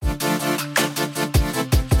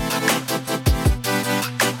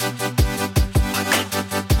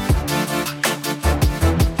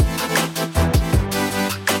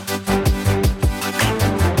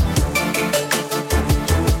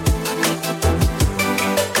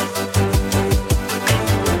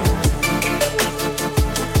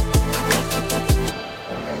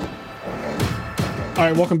All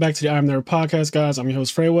right, welcome back to the I'm There podcast, guys. I'm your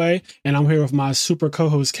host, Freeway, and I'm here with my super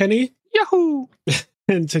co-host, Kenny. Yahoo!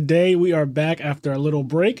 And today we are back after a little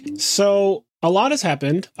break. So a lot has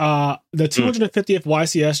happened. The 250th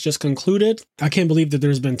YCS just concluded. I can't believe that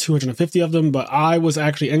there's been 250 of them, but I was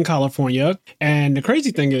actually in California. And the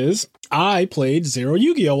crazy thing is, I played Zero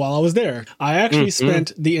Yu-Gi-Oh! While I was there. I actually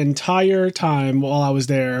spent the entire time while I was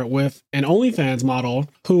there with an OnlyFans model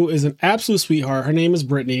who is an absolute sweetheart. Her name is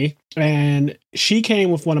Brittany. And she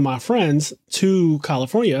came with one of my friends to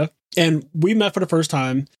California. And we met for the first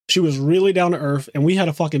time. She was really down to earth and we had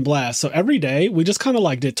a fucking blast. So every day we just kind of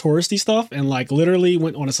like did touristy stuff and like literally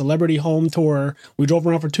went on a celebrity home tour. We drove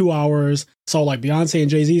around for 2 hours, saw like Beyonce and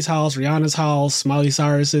Jay-Z's house, Rihanna's house, Miley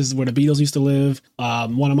Cyrus's, where the Beatles used to live,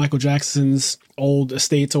 one of Michael Jackson's old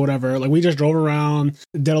estates or whatever. Like we just drove around,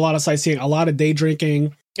 did a lot of sightseeing, a lot of day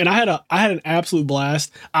drinking. And I had an absolute blast.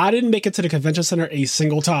 I didn't make it to the convention center a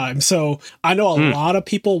single time. So I know a lot of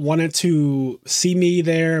people wanted to see me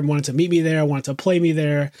there, wanted to meet me there, wanted to play me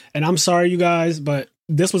there. And I'm sorry, you guys, but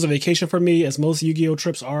this was a vacation for me, as most Yu-Gi-Oh!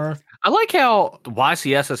 Trips are. I like how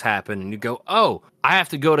YCS has happened and you go, oh, I have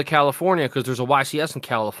to go to California because there's a YCS in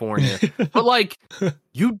California. But like,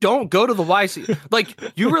 you don't go to the YCS. Like,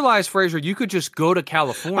 you realize, Fraser, you could just go to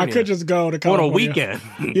California. I could just go to California on a weekend.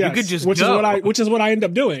 Yes, you could just which go. Which is what I end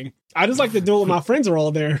up doing. I just like to do it when my friends are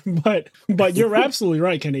all there. But you're absolutely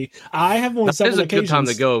right, Kenny. I have on several occasions. This is a good time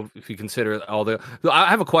to go if you consider all the. I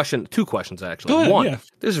have a question, two questions actually. Go ahead, one, yeah.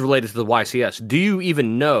 This is related to the YCS. Do you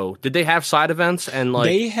even know? Did they have side events and like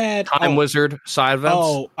they had Time Wizard side events?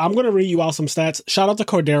 Oh, I'm gonna read you out some stats. Shout out to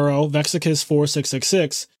Cordero, Vexicus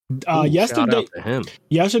 4666. Shout out to him.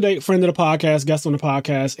 Yesterday, friend of the podcast, guest on the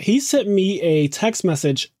podcast, he sent me a text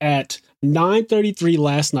message at 9:33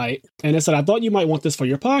 last night, and it said, I thought you might want this for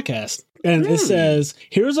your podcast. And it says,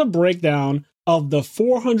 here's a breakdown of the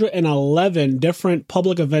 411 different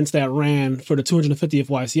public events that ran for the 250th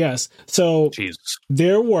YCS. So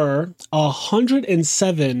there were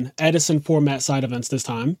 107 Edison format side events this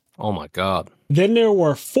time. Oh my God. Then there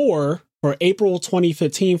were 4 for April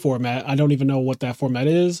 2015 format. I don't even know what that format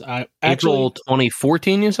is. April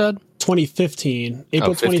 2014, you said? 2015.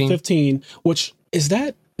 April 2015, which is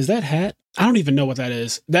that hat? I don't even know what that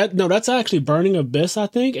is. That's actually Burning Abyss, I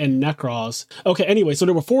think, and Necros. Okay, anyway, so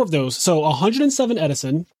there were 4 of those. So 107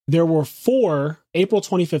 Edison. There were 4 April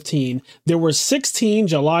 2015. There were 16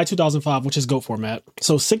 July 2005, which is GOAT format.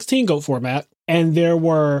 So 16 GOAT format. And there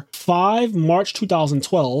were 5 March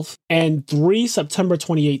 2012 and 3 September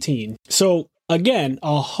 2018. So again,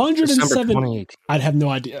 107. I'd have no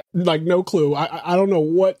idea, like no clue. I don't know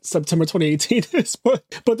what September 2018 is,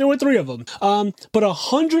 but there were 3 of them. But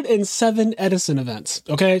 107 Edison events.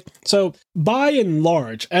 Okay, so by and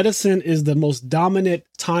large, Edison is the most dominant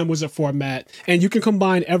Time Wizard format, and you can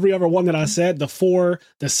combine every other one that I said: the 4,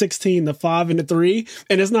 the 16, the 5, and the 3,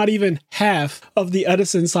 and it's not even half of the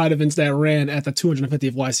Edison side events that ran at the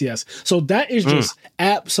 250th YCS. So that is just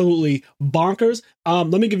absolutely bonkers.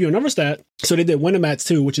 Let me give you another stat. So they did Winnamats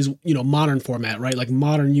too, which is, modern format, right? Like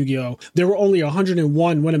modern Yu-Gi-Oh! There were only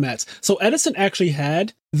 101 Winnamats. So Edison actually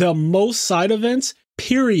had the most side events,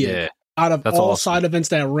 period, out of all side events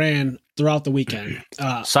that ran throughout the weekend.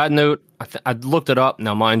 Side note, I looked it up.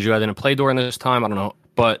 Now, mind you, I didn't play during this time. I don't know.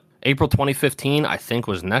 But April 2015, I think,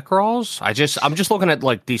 was Necros. I'm just looking at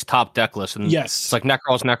like these top deck lists, and it's like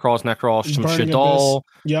Necros, some Burning Shadol,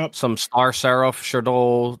 Abyss. some Star Seraph,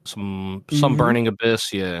 Shadol, some Burning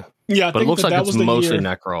Abyss, Yeah, but it looks like it's mostly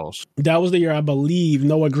Necros. That was the year, I believe,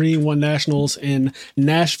 Noah Green won Nationals in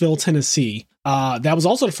Nashville, Tennessee. That was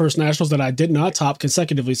also the first Nationals that I did not top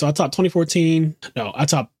consecutively. So I topped 2014. No, I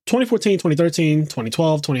topped 2014, 2013,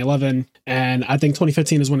 2012, 2011. And I think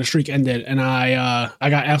 2015 is when the streak ended. And I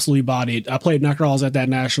got absolutely bodied. I played Necrons at that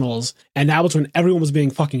Nationals. And that was when everyone was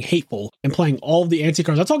being fucking hateful and playing all of the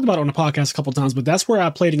anti-cards. I talked about it on the podcast a couple of times, but that's where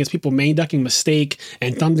I played against people main decking Mistake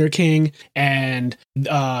and Thunder King and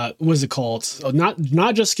what is it called? So not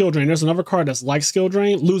just Skill Drain. There's another card that's like Skill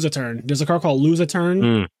Drain, Lose a Turn. There's a card called Lose a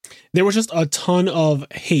Turn. There was just a ton of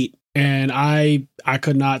hate, and I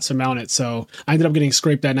could not surmount it. So I ended up getting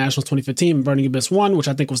scraped at Nationals 2015 and Burning Abyss 1, which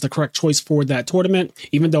I think was the correct choice for that tournament.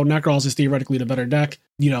 Even though Necros is theoretically the better deck,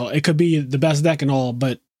 it could be the best deck and all,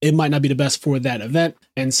 but it might not be the best for that event.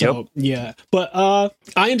 And so, But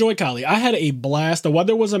I enjoyed Cali. I had a blast. The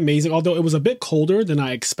weather was amazing, although it was a bit colder than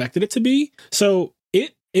I expected it to be. So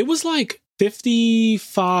it was like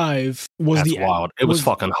 55 was That's the wild. It was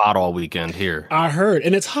fucking hot all weekend here. I heard,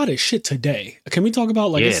 and it's hot as shit today. Can we talk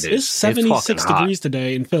about it's 76 degrees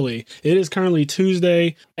today in Philly. It is currently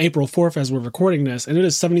Tuesday, April 4th as we're recording this, and it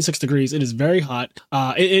is 76 degrees. It is very hot.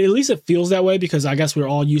 At least it feels that way because I guess we're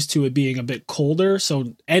all used to it being a bit colder.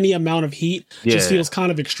 So any amount of heat just feels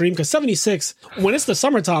kind of extreme because 76, when it's the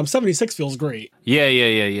summertime, 76 feels great.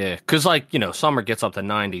 Yeah. Because summer gets up to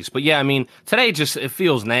 90s. But yeah, I mean, today it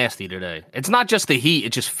feels nasty today. It's not just the heat,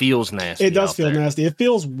 it just feels nasty. It does feel nasty. It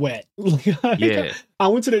feels wet. Yeah. I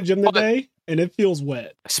went to the gym today and it feels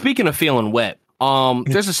wet. Speaking of feeling wet,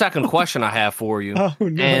 there's a second question I have for you. Oh,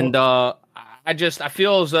 no. And I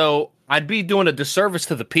feel as though I'd be doing a disservice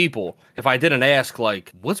to the people if I didn't ask,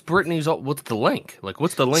 what's the link?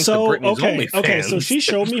 What's the link to Brittany's OnlyFans? Okay, so she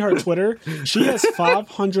showed me her Twitter. She has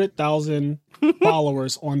 500,000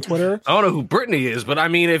 followers on Twitter. I don't know who Brittany is, but I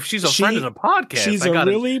mean, if she's a friend of the podcast, she's a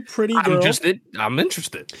really pretty girl. I'm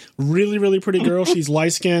interested. Really, really pretty girl. She's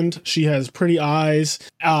light-skinned. She has pretty eyes.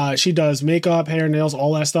 She does makeup, hair, nails,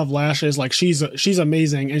 all that stuff, lashes. She's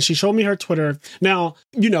amazing. And she showed me her Twitter. Now,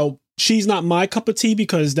 she's not my cup of tea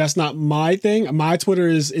because that's not my thing. My Twitter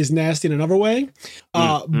is nasty in another way.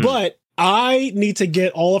 But I need to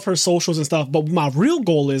get all of her socials and stuff. But my real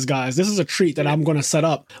goal is, guys, this is a treat that I'm going to set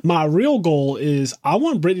up. My real goal is I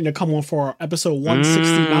want Brittany to come on for episode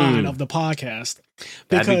 169 of the podcast.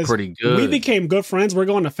 Because that'd be pretty good. We became good friends. We're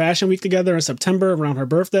going to Fashion Week together in September around her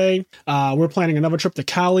birthday. We're planning another trip to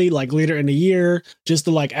Cali later in the year just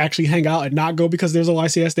to actually hang out and not go because there's a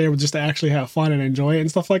YCS there, but just to actually have fun and enjoy it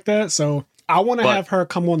and stuff like that. So I want to have her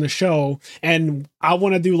come on the show and I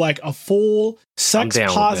want to do a full sex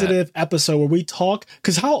positive episode where we talk.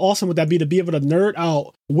 Because how awesome would that be to be able to nerd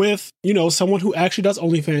out with, someone who actually does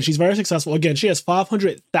OnlyFans? She's very successful. Again, she has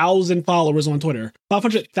 500,000 followers on Twitter.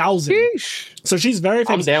 500,000. So she's very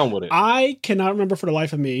famous. I'm down with it. I cannot remember for the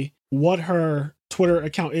life of me what her Twitter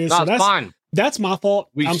account is. No, so that's fine. That's my fault.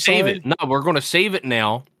 I'm save it. No, we're going to save it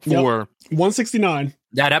now for 169.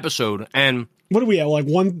 That episode. And what are we at?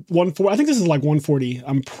 140? I think this is 140.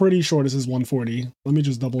 I'm pretty sure this is 140. Let me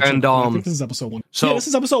just double check. And I think this is episode 1. So this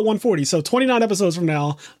is episode 140. So 29 episodes from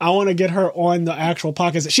now, I want to get her on the actual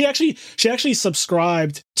podcast. She actually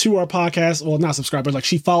subscribed to our podcast. Well, not subscribed, but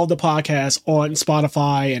she followed the podcast on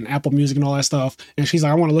Spotify and Apple Music and all that stuff. And she's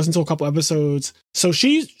like, I want to listen to a couple episodes. So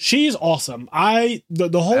she's awesome.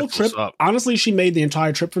 The whole trip, honestly, she made the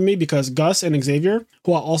entire trip for me because Gus and Xavier,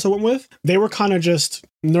 who I also went with, they were kind of just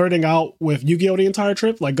nerding out with Yu-Gi-Oh! The entire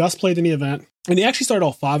trip. Gus played in the event and he actually started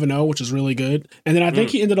off 5-0, which is really good. And then I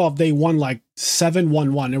think he ended off day one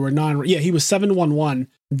 7-1-1. There were 9. Yeah, he was 7-1-1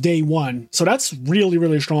 day one. So that's really,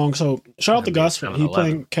 really strong. So shout out to Gus for he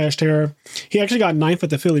playing Cash Terror. He actually got 9th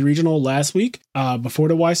at the Philly Regional last week before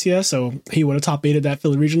the YCS. So he would have top 8 at that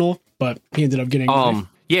Philly Regional, but he ended up getting 9th.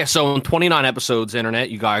 Yeah, so in 29 episodes, internet,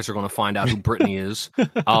 you guys are going to find out who Brittany is.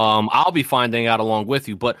 I'll be finding out along with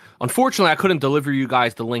you. But unfortunately, I couldn't deliver you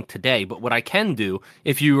guys the link today. But what I can do,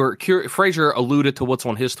 if you were curious, Fraser alluded to what's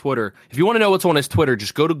on his Twitter. If you want to know what's on his Twitter,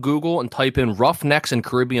 just go to Google and type in Roughnecks and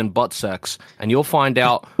Caribbean Butt Sex, and you'll find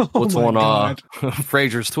out what's on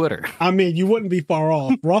Fraser's Twitter. I mean, you wouldn't be far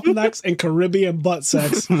off. Roughnecks and Caribbean Butt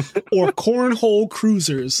Sex or Cornhole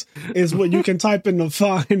Cruisers is what you can type in to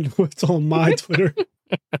find what's on my Twitter.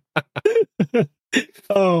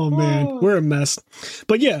 Oh man, we're a mess.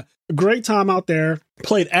 But yeah, great time out there.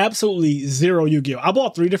 Played absolutely zero Yu-Gi-Oh! I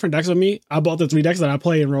bought 3 different decks with me. I bought the 3 decks that I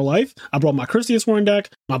play in real life. I brought my Christian Sworn deck,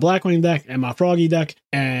 my Blackwing deck, and my Froggy deck.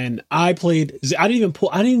 And I played. I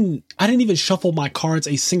didn't even shuffle my cards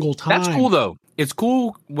a single time. That's cool though. It's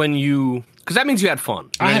cool when you. Because that means you had fun.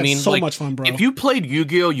 You know I had mean? So much fun, bro. If you played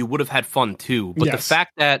Yu-Gi-Oh, you would have had fun too. But the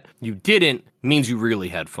fact that you didn't means you really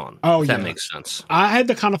had fun. Oh, that makes sense. I had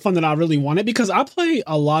the kind of fun that I really wanted because I play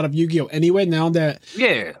a lot of Yu-Gi-Oh anyway. Now that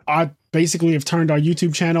I basically have turned our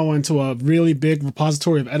YouTube channel into a really big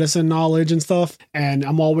repository of Edison knowledge and stuff. And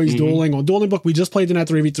I'm always dueling on Dueling Book. We just played in that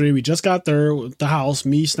 3v3. We just got there with the house,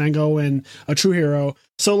 me, Stango, and a True Hero.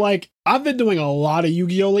 So I've been doing a lot of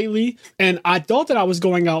Yu-Gi-Oh lately, and I thought that I was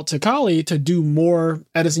going out to Cali to do more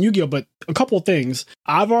Edison Yu-Gi-Oh, but a couple of things.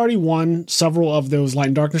 I've already won several of those Light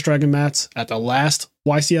and Darkness Dragon mats at the last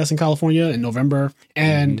YCS in California in November,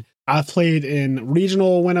 and I've played in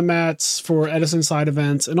regional winner mats for Edison side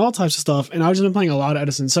events and all types of stuff, and I've just been playing a lot of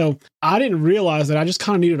Edison. So I didn't realize that I just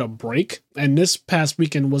kind of needed a break, and this past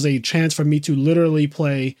weekend was a chance for me to literally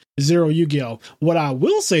play zero Yu-Gi-Oh! What I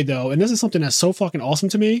will say though, and this is something that's so fucking awesome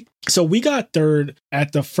to me, so we got 3rd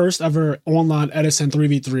at the first ever online Edison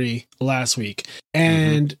 3v3 last week,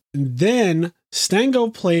 and then Stango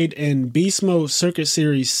played in Beast Mode Circuit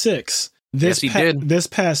Series 6 This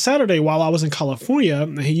past Saturday, while I was in California,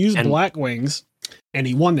 he used Black Wings, and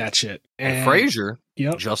he won that shit. And Frazier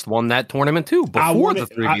just won that tournament too before the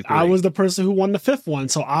 3v3. I was the person who won the 5th one.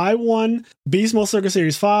 So I won Beast Mode Circuit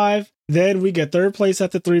Series 5. Then we get 3rd place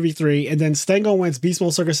at the 3v3. And then Stengo wins Beast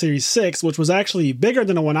Mode Circuit Series 6, which was actually bigger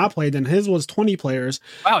than the one I played. And his was 20 players.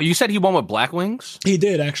 Wow, you said he won with Black Wings? He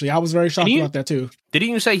did, actually. I was very shocked about that too. Didn't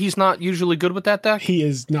you say he's not usually good with that deck? He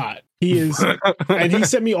is not. He is, and he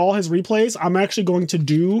sent me all his replays. I'm actually going to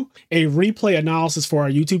do a replay analysis for our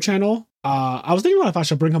YouTube channel. I was thinking about if I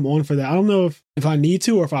should bring him on for that. I don't know if I need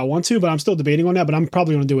to or if I want to, but I'm still debating on that. But I'm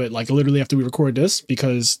probably going to do it like literally after we record this,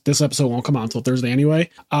 because this episode won't come out until Thursday anyway.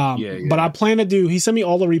 But I plan to do, he sent me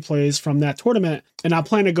all the replays from that tournament, and I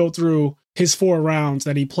plan to go through his 4 rounds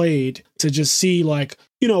that he played to just see, like,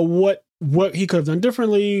 you know, what he could have done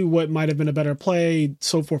differently, what might have been a better play,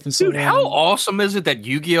 so forth and so on. Dude, how awesome is it that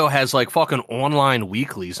Yu-Gi-Oh! Has like fucking online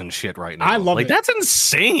weeklies and shit right now? I love it. That's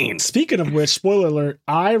insane. Speaking of which, spoiler alert,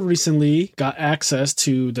 I recently got access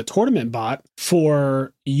to the tournament bot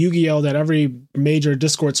for Yu-Gi-Oh! That every major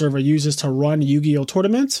Discord server uses to run Yu-Gi-Oh!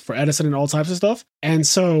 Tournaments for Edison and all types of stuff. And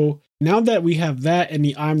so now that we have that in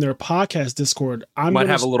the I'm Nerd podcast Discord, I might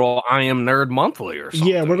have a little I Am Nerd monthly or something.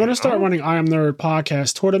 Yeah, we're going to start running I Am Nerd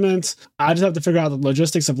podcast tournaments. I just have to figure out the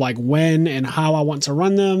logistics of like when and how I want to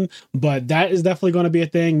run them. But that is definitely going to be a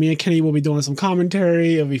thing. Me and Kenny will be doing some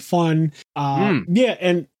commentary. It'll be fun. Yeah,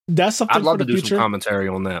 and that's something I'd love for the to do future. Some commentary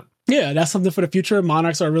on that. Yeah, that's something for the future.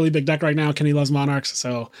 Monarchs are a really big deck right now. Kenny loves Monarchs,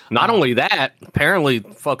 so not only that, apparently,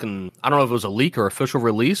 fucking, I don't know if it was a leak or official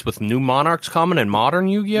release with new Monarchs coming in modern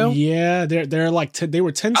Yu-Gi-Oh. Yeah, they're like they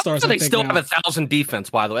were 10 stars. They still have 1,000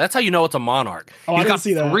 defense, by the way. That's how you know it's a Monarch. Oh, I didn't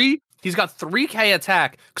see that. He's got 3K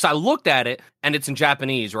attack, because I looked at it and it's in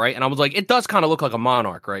Japanese, right? And I was like, it does kind of look like a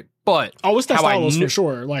Monarch, right? But it's that Stylos for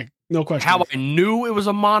sure. Like, no question. How I knew it was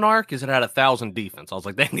a Monarch is it had 1,000 defense. I was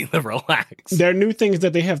like, they need to relax. Their new thing is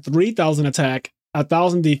that they have 3,000 attack,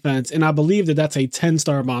 1,000 defense, and I believe that that's a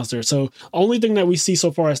 10-star monster. So only thing that we see so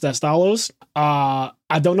far is that Stylos.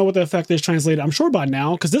 I don't know what the effect is translated. I'm sure by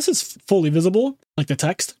now, because this is fully visible, like the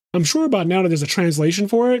text. I'm sure by now that there's a translation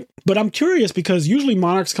for it, but I'm curious because usually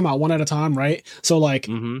Monarchs come out one at a time, right? So like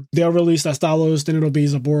they'll release that Stylos, then it'll be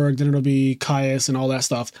Zaborg, then it'll be Caius and all that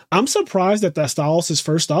stuff. I'm surprised that Stylos is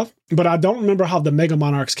first up, but I don't remember how the Mega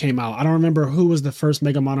Monarchs came out. I don't remember who was the first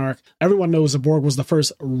Mega Monarch. Everyone knows Zaborg was the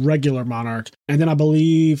first regular Monarch, and then I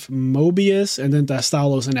believe Mobius, and then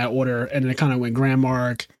Stylos in that order, and then it kind of went Grand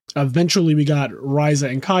Mark. Eventually we got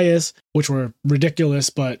Ryza and Caius, which were ridiculous,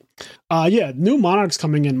 but new Monarchs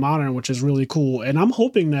coming in modern, which is really cool. And I'm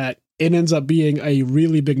hoping that it ends up being a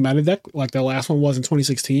really big meta deck like the last one was in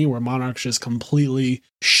 2016, where Monarchs just completely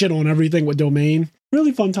shit on everything with Domain.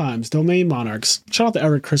 Really fun times. Domain Monarchs. Shout out to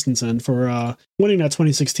Eric Christensen for winning that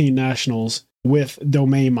 2016 Nationals with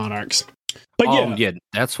Domain Monarchs. But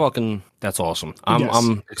that's awesome.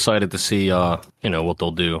 I'm excited to see what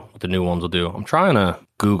they'll do, what the new ones will do. I'm trying to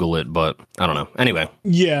Google it, but I don't know. Anyway.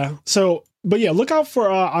 Yeah. So, but yeah, look out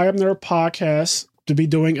for I Am Nerd podcast to be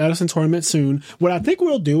doing Edison tournament soon. What I think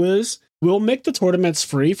we'll do is we'll make the tournaments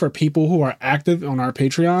free for people who are active on our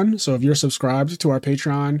Patreon. So if you're subscribed to our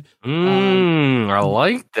Patreon, I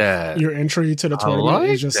like that. Your entry to the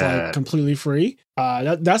tournament is just like completely free.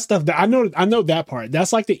 That stuff that I know that part.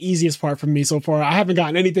 That's like the easiest part for me so far. I haven't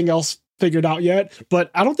gotten anything else figured out yet,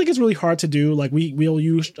 but I don't think it's really hard to do. Like we'll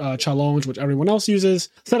use challenge, which everyone else uses,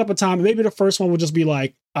 set up a time. Maybe the first one will just be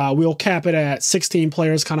like we'll cap it at 16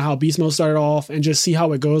 players, kind of how Beast Mode started off, and just see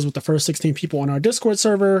how it goes with the first 16 people on our Discord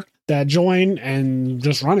server that join, and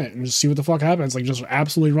just run it and just see what the fuck happens. Like just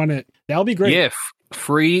absolutely run it. That'll be great. Yeah,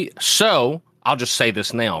 free. So I'll just say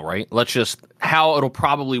this now, right? How it'll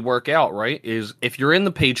probably work out, right, is if you're in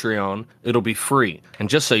the Patreon, it'll be free. And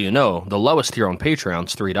just so you know, the lowest tier on Patreon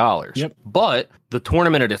is $3. Yep. But the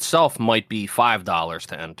tournament in itself might be $5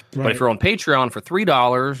 to enter. Right. But if you're on Patreon for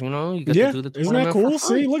 $3, you get to do the tournament. Isn't that cool?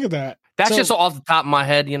 See, look at that. That's just off the top of my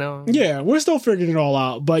head, Yeah, we're still figuring it all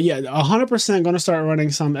out. But yeah, 100% going to start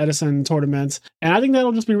running some Edison tournaments. And I think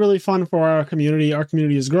that'll just be really fun for our community. Our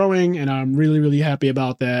community is growing, and I'm really, really happy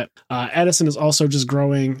about that. Edison is also just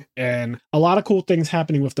growing, and a lot of cool things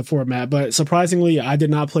happening with the format. But surprisingly, I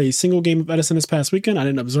did not play a single game of Edison this past weekend. I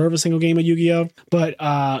didn't observe a single game of Yu-Gi-Oh! But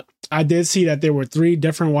I did see that there were 3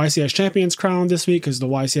 different YCS champions crowned this week, because the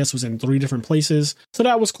YCS was in 3 different places. So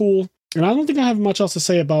that was cool. And I don't think I have much else to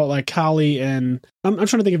say about like Kali, and I'm trying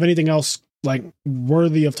to think of anything else like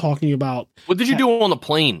worthy of talking about. What did you do on the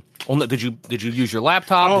plane? Did you use your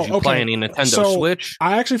laptop? Did you play any Nintendo Switch?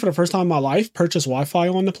 I actually, for the first time in my life, purchased Wi-Fi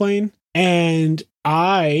on the plane. And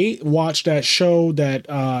I watched that show that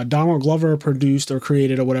Donald Glover produced or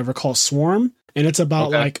created or whatever called Swarm. And it's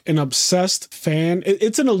about like an obsessed fan.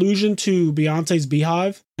 It's an allusion to Beyonce's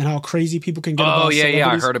Beehive and how crazy people can get about celebrities.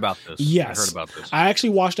 I heard about this. Yes. I heard about this. I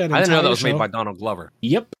actually watched that entire I didn't know that was show. made by Donald Glover.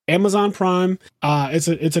 Yep. Amazon Prime. It's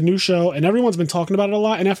a new show and everyone's been talking about it a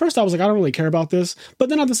lot. And at first I was like, I don't really care about this. But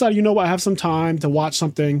then I decided, you know what, I have some time to watch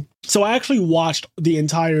something. So I actually watched the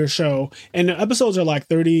entire show. And the episodes are like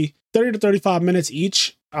 30 to 35 minutes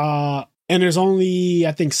each. And there's only,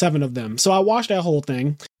 I think, 7 of them. So I watched that whole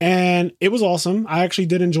thing and it was awesome. I actually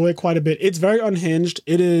did enjoy it quite a bit. It's very unhinged.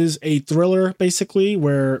 It is a thriller, basically,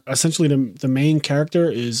 where essentially the main character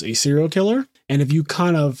is a serial killer. And if you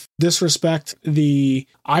kind of disrespect the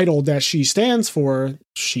idol that she stands for,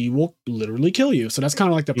 she will literally kill you. So that's kind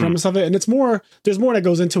of like the premise of it. And there's more that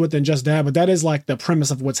goes into it than just that. But that is like the premise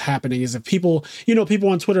of what's happening is if people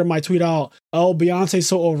on Twitter might tweet out, oh, Beyonce's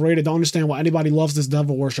so overrated. Don't understand why anybody loves this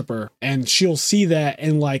devil worshiper. And she'll see that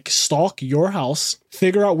and like stalk your house,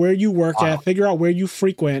 figure out where you work at, figure out where you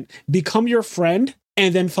frequent, become your friend,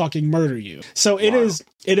 and then fucking murder you. So it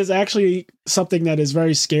is actually something that is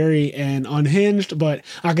very scary and unhinged, but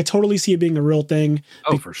I could totally see it being a real thing.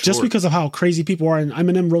 For sure. Just because of how crazy people are. And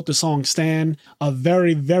Eminem wrote the song Stan a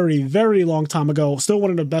very, very, very long time ago. Still one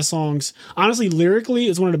of the best songs. Honestly, lyrically,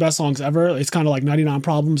 it's one of the best songs ever. It's kind of like 99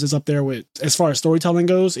 Problems is up there with, as far as storytelling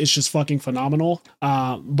goes, it's just fucking phenomenal.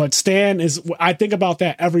 But Stan I think about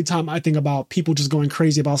that every time I think about people just going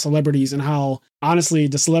crazy about celebrities and how, honestly,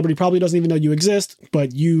 the celebrity probably doesn't even know you exist,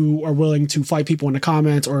 but you are willing to fight people in the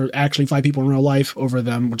comments or actually fight people in real life over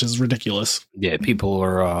them, which is ridiculous. Yeah, people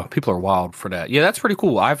are wild for that. Yeah, that's pretty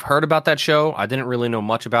cool. I've heard about that show. I didn't really know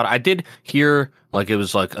much about it. I did hear like it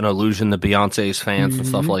was like an allusion to Beyonce's fans and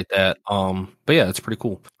stuff like that. But yeah, it's pretty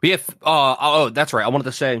cool. But yeah, that's right. I wanted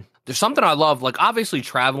to say there's something I love, like obviously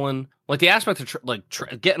traveling. Like the aspect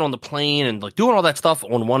of getting on the plane and like doing all that stuff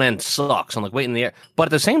on one end sucks. I'm like waiting in the air, but at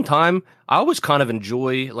the same time, I always kind of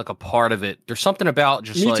enjoy like a part of it. There's something about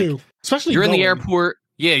just Me too. Especially you're in the airport.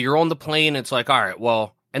 Yeah, you're on the plane. It's like, all right,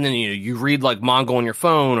 well, and then you read like manga on your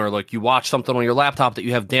phone or like you watch something on your laptop that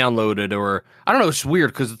you have downloaded or I don't know. It's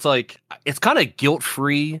weird because it's like it's kind of guilt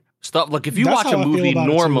free stuff. Like if you watch a movie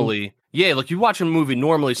normally. Yeah, like you watch a movie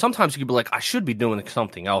normally, sometimes you could be like, I should be doing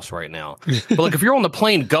something else right now. But like if you're on the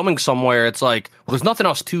plane going somewhere, it's like, well, there's nothing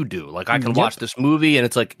else to do. Like I can watch this movie and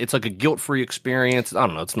it's like a guilt-free experience. I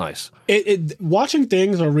don't know, it's nice. Watching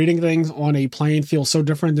things or reading things on a plane feels so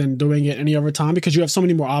different than doing it any other time because you have so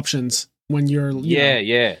many more options when you're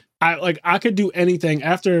Yeah. I could do anything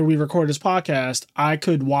after we record this podcast. I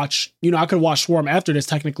could watch Swarm after this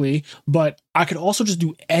technically, but I could also just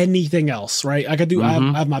do anything else, right? I could do, I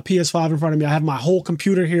have my PS5 in front of me. I have my whole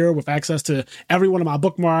computer here with access to every one of my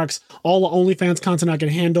bookmarks, all the OnlyFans content I can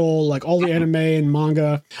handle, like all the anime and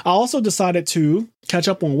manga. I also decided to catch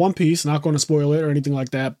up on One Piece, not going to spoil it or anything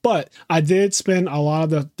like that, but I did spend a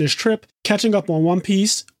lot of this trip catching up on One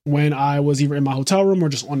Piece when I was either in my hotel room or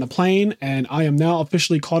just on the plane, and I am now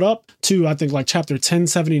officially caught up to, I think, like chapter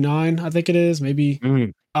 1079, I think it is, maybe.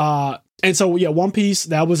 And so, yeah, One Piece,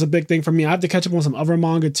 that was a big thing for me. I have to catch up on some other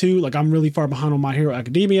manga, too. Like, I'm really far behind on My Hero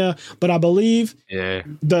Academia. But I believe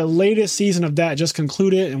the latest season of that just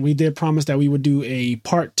concluded, and we did promise that we would do a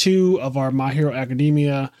part 2 of our My Hero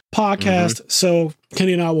Academia podcast. So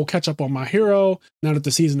Kenny and I will catch up on My Hero now that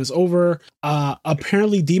the season is over.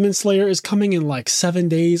 Apparently, Demon Slayer is coming in like 7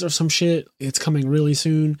 days or some shit. It's coming really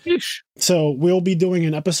soon. Yeesh. So we'll be doing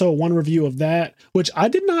an episode 1 review of that, which I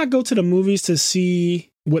did not go to the movies to see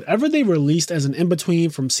whatever they released as an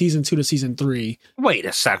in-between from season 2 to season 3. Wait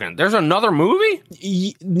a second. There's another movie?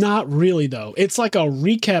 Not really, though. It's like a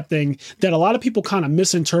recap thing that a lot of people kind of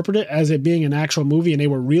misinterpreted as it being an actual movie, and they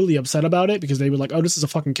were really upset about it because they were like, oh, this is a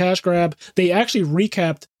fucking cash grab. They actually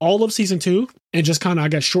recapped all of season 2 and just kind of, I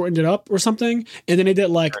guess, shortened it up or something. And then they did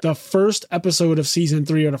like the first episode of season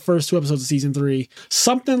 3 or the first 2 episodes of season 3.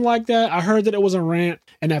 Something like that. I heard that it was a rant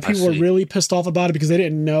and that people were really pissed off about it because they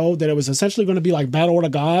didn't know that it was essentially going to be like Battle of the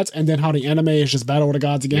Gods and then how the anime is just Battle of the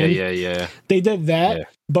Gods again. Yeah. They did that,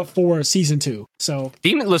 but for season 2. So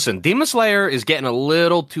Demon Slayer is getting a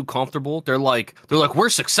little too comfortable. They're like, we're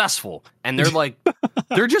successful. And they're like,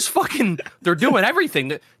 they're just fucking, they're doing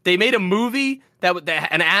everything. They made a movie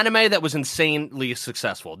an anime that was insanely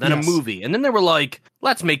successful, then a movie, and then they were like,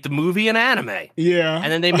 let's make the movie an anime. Yeah.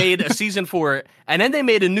 And then they made a season for it, and then they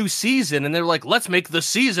made a new season, and they're like, let's make the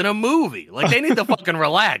season a movie. Like, they need to fucking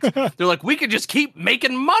relax. They're like, we could just keep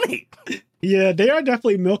making money. Yeah, they are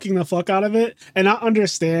definitely milking the fuck out of it, and I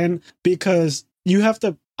understand because you have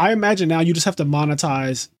to, I imagine now you just have to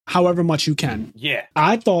monetize however much you can. Yeah.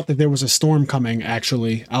 I thought that there was a storm coming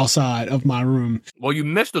actually outside of my room. Well, you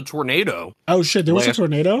missed a tornado. Oh shit, there was a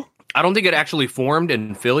tornado? I don't think it actually formed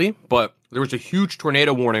in Philly, but there was a huge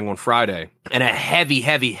tornado warning on Friday and a heavy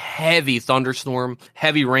thunderstorm,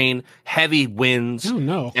 heavy rain, heavy winds. Oh,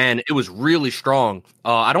 no. And it was really strong.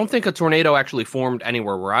 I don't think a tornado actually formed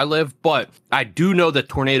anywhere where I live, but I do know that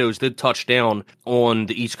tornadoes did touch down on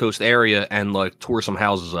the East Coast area and like tore some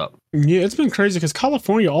houses up. Yeah, it's been crazy because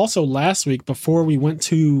California also last week before we went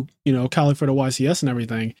to, Cali for the YCS and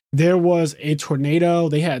everything, there was a tornado.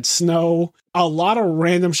 They had snow. A lot of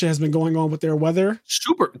random shit has been going on with their weather.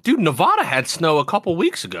 Dude, Nevada had snow a couple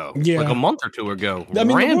weeks ago. Yeah. Like a month or two ago. I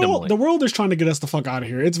mean, randomly. the world is trying to get us the fuck out of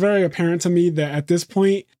here. It's very apparent to me that at this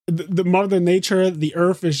point, the Mother Nature, the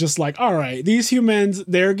Earth is just like, all right, these humans,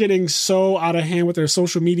 they're getting so out of hand with their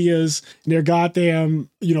social medias, their goddamn,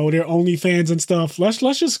 their OnlyFans and stuff. Let's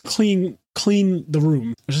just clean the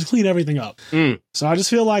room. Let's just clean everything up. So I just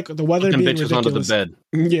feel like the weather being ridiculous. Under the bed.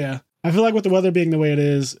 Yeah. I feel like with the weather being the way it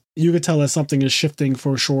is, you could tell that something is shifting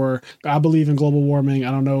for sure. I believe in global warming.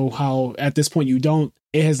 I don't know how at this point you don't.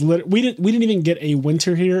 It has we didn't even get a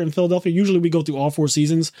winter here in Philadelphia. Usually we go through all 4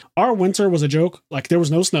 seasons. Our winter was a joke. Like there was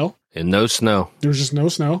no snow. And no snow. There was just no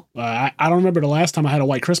snow. I don't remember the last time I had a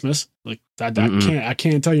white Christmas. Like I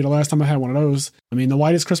can't tell you the last time I had one of those. I mean, the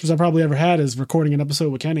whitest Christmas I probably ever had is recording an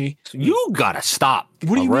episode with Kenny. You gotta stop.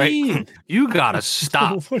 What do you mean? You gotta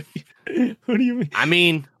stop. What do you mean? I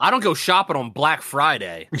mean, I don't go shopping on Black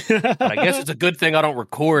Friday, but I guess it's a good thing I don't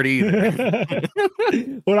record either.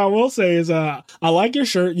 What I will say is I like your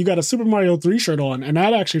shirt. You got a Super Mario 3 shirt on, and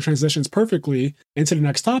that actually transitions perfectly into the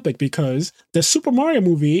next topic because the Super Mario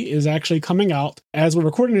movie is actually coming out. As we're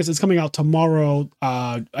recording this, it's coming out tomorrow,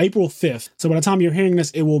 April 5th. So by the time you're hearing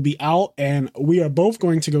this, it will be out, and we are both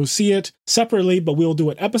going to go see it separately, but we'll do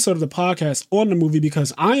an episode of the podcast on the movie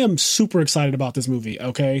because I am super excited about this movie,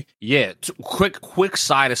 okay? Yeah, quick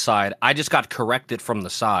side aside. I just got corrected from the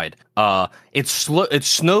side. It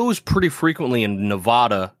snows pretty frequently in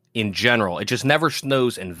Nevada in general. It just never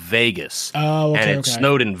snows in Vegas. Oh, okay, and it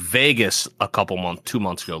snowed in Vegas a couple months, 2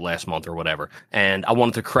 months ago, last month or whatever. And I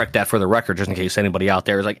wanted to correct that for the record, just in case anybody out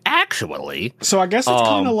there is like, actually. So I guess it's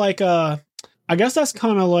kind of like I guess that's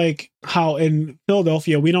kind of like how in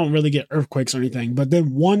Philadelphia we don't really get earthquakes or anything, but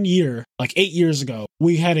then 1 year, like 8 years ago,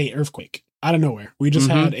 we had a earthquake. Out of nowhere. We just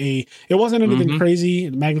had it wasn't anything crazy.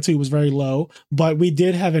 The magnitude was very low, but we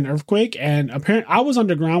did have an earthquake. And apparently I was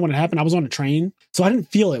underground when it happened. I was on a train, so I didn't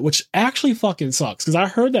feel it, which actually fucking sucks. Cause I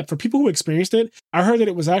heard that for people who experienced it, I heard that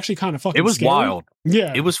it was actually kind of fucking It was scary. wild.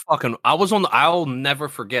 Yeah. It was fucking, I'll never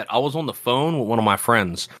forget. I was on the phone with one of my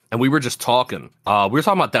friends and we were just talking. We were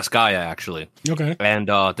talking about Disgaea actually. Okay. And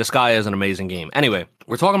Disgaea is an amazing game. Anyway,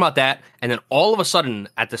 we're talking about that, and then all of a sudden,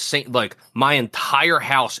 at the same, like, my entire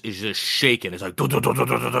house is just shaking. It's like,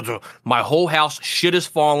 my whole house, shit is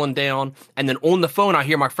falling down, and then on the phone, I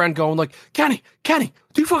hear my friend going like, Kenny,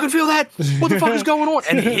 do you fucking feel that? What the fuck is going on?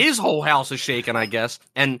 And his whole house is shaking, I guess,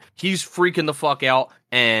 and he's freaking the fuck out,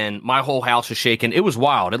 and my whole house is shaking. It was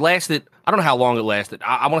wild. It lasted, I don't know how long it lasted.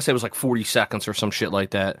 I want to say it was like 40 seconds or some shit like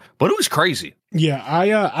that, but it was crazy.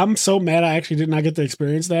 Yeah, I'm so mad I actually did not get to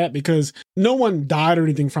experience that because no one died or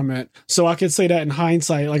anything from it. So I could say that in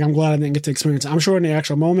hindsight, like I'm glad I didn't get to experience it. I'm sure in the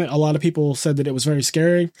actual moment, a lot of people said that it was very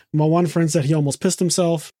scary. My one friend said he almost pissed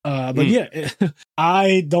himself. But yeah,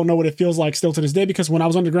 I don't know what it feels like still to this day because when I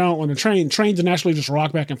was underground on the trains didn't actually just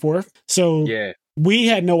rock back and forth. So yeah. We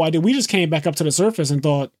had no idea. We just came back up to the surface and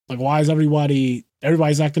thought, like, why is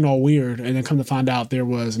everybody's acting all weird? And then come to find out there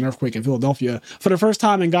was an earthquake in Philadelphia for the first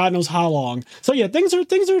time in God knows how long. So yeah, things are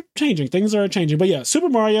changing. Things are changing. But yeah, Super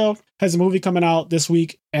Mario has a movie coming out this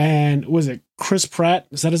week. And was it Chris Pratt?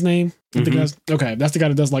 Is that his name? Okay, that's the guy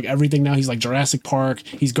that does like everything now. He's like Jurassic Park.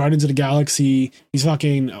 He's Guardians of the Galaxy. He's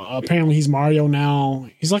fucking, apparently he's Mario now.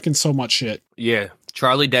 He's like in so much shit. Yeah.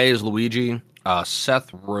 Charlie Day is Luigi.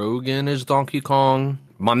 Seth Rogen is Donkey Kong.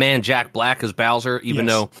 My man Jack Black is Bowser, even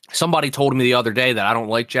though somebody told me the other day that I don't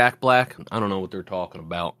like Jack Black. I don't know what they're talking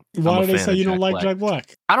about. Why did they say you don't like Jack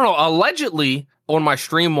Black? I don't know. Allegedly, on my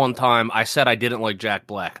stream one time, I said I didn't like Jack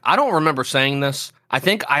Black. I don't remember saying this. I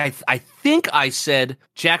think I said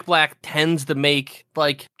Jack Black tends to make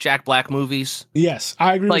like Jack Black movies. Yes,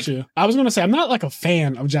 I agree with you. I was going to say I'm not like a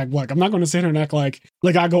fan of Jack Black. I'm not going to sit here and act like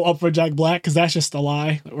I go up for Jack Black because that's just a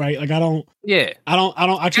lie, right? Like I don't. Yeah.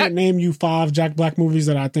 I can't name you 5 Jack Black movies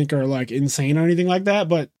that I think are like insane or anything like that.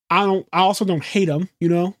 But I also don't hate him. You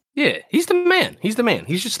know. Yeah, he's the man. He's the man.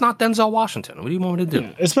 He's just not Denzel Washington. What do you want me to do?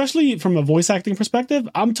 Yeah, especially from a voice acting perspective,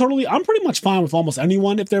 I'm pretty much fine with almost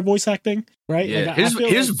anyone if they're voice acting, right? Yeah, like,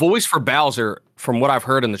 his voice for Bowser, from what I've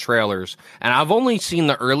heard in the trailers, and I've only seen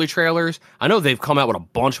the early trailers. I know they've come out with a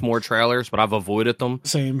bunch more trailers, but I've avoided them.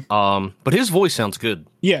 Same. But his voice sounds good.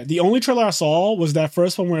 Yeah, the only trailer I saw was that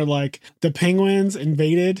first one where like the penguins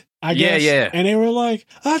invaded, I guess. Yeah. And they were like,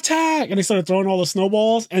 attack! And they started throwing all the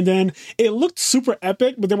snowballs. And then it looked super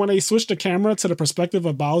epic. But then when they switched the camera to the perspective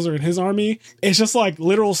of Bowser and his army, it's just like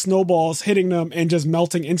literal snowballs hitting them and just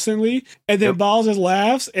melting instantly. And then Bowser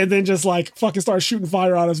laughs and then just like fucking starts shooting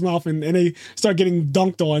fire out of his mouth and they start getting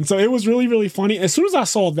dunked on. So it was really, really funny. As soon as I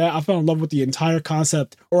saw that, I fell in love with the entire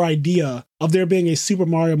concept or idea of there being a Super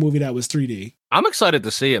Mario movie that was 3D. I'm excited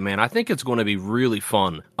to see it, man. I think it's going to be really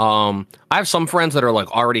fun. I have some friends that are like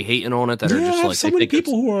already hating on it that are just like, so many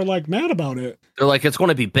people who are like mad about it. They're like, it's going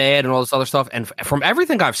to be bad and all this other stuff. And from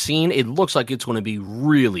everything I've seen, it looks like it's going to be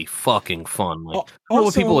really fucking fun. Like, I don't know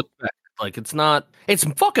what people expect. Like, it's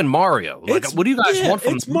fucking Mario. Like, what do you guys want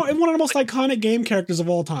from it's one of the most iconic game characters of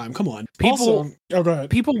all time. Come on. People, go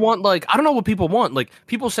ahead. People want, like, I don't know what people want. Like,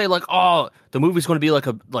 people say, like, oh, the movie's going to be like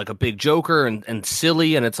a big Joker and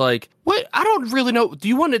silly. And it's like, what? I don't really know. Do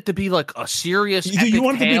you want it to be like a serious epic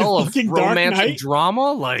tale of romance and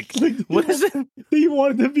drama? Like what is it? Do you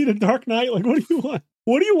want it to be the Dark Knight? Like, what do you want?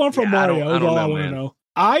 What do you want from Mario? I don't know, I want to know.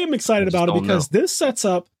 I am excited about it because this sets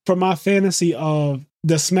up for my fantasy of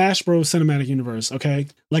the Smash Bros. Cinematic Universe, okay?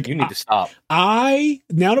 Like, you need to stop. Now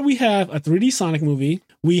that we have a 3D Sonic movie,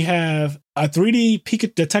 we have a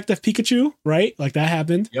 3D Detective Pikachu, right? Like, that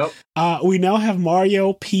happened. Yep. We now have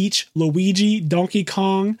Mario, Peach, Luigi, Donkey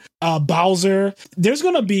Kong, Bowser. There's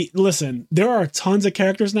going to be, listen, there are tons of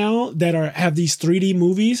characters now that have these 3D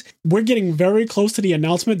movies. We're getting very close to the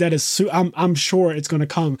announcement that is, I'm sure it's going to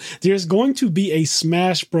come. There's going to be a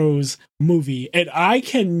Smash Bros. Movie, and I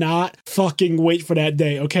cannot fucking wait for that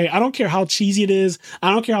day, okay? I don't care how cheesy it is.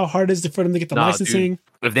 I don't care how hard it is for them to get the licensing. Dude,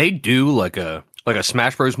 if they do like a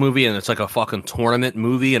Smash Bros. Movie and it's like a fucking tournament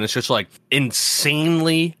movie and it's just like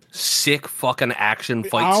insanely sick fucking action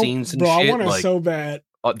fight scenes and shit. I want it like, so bad.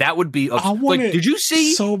 That would be did you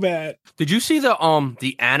see so bad? Did you see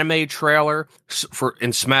the anime trailer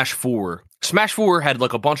in Smash 4? Smash 4 had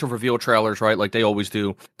like a bunch of reveal trailers, right? Like they always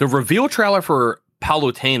do. The reveal trailer for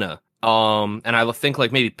Palutena, and I think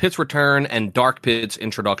like maybe Pit's return and Dark Pit's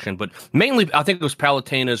introduction, but mainly I think it was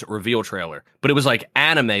Palutena's reveal trailer. But it was like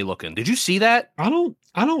anime looking. Did you see that? I don't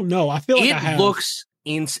know. I feel like it looks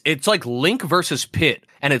it's like Link versus Pit,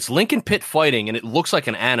 and it's Link and Pit fighting, and it looks like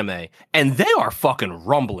an anime, and they are fucking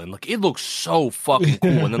rumbling. Like it looks so fucking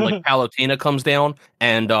cool. And then like Palutena comes down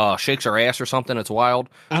and shakes her ass or something. It's wild.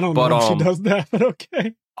 I don't know if she does that, but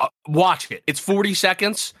okay. Watch it. It's 40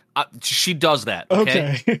 seconds. She does that.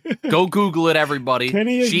 Okay. Go Google it, everybody.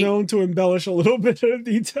 Kenny is known to embellish a little bit of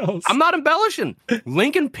details. I'm not embellishing.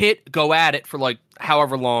 Link and Pit go at it for like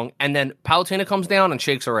however long, and then Palutena comes down and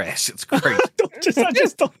shakes her ass. It's crazy. I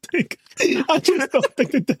just don't think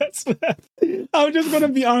that's that. I'm just going to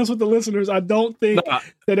be honest with the listeners. I don't think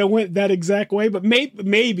that it went that exact way, but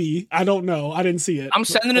maybe I don't know. I didn't see it. I'm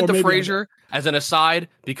sending it to Fraser as an aside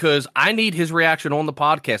because I need his reaction on the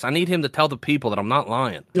podcast. I need him to tell the people that I'm not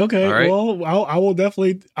lying. Okay, right? Well, I'll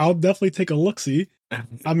definitely take a look. See,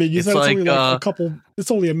 I mean, you said it's only like a couple.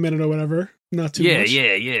 It's only a minute or whatever. Not too much.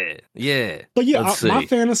 Yeah. But yeah, my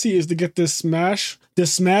fantasy is to get this Smash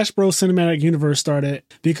Bros. Cinematic Universe started,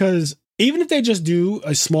 because even if they just do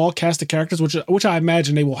a small cast of characters, which I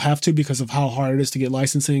imagine they will have to because of how hard it is to get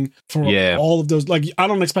licensing for all of those. Like, I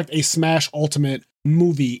don't expect a Smash Ultimate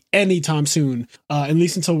movie anytime soon, at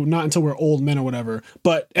least not until we're old men or whatever.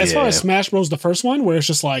 But as far as Smash Bros, the first one, where it's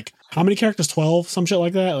just like, how many characters? 12, some shit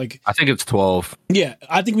like that. Like, I think it's 12. Yeah,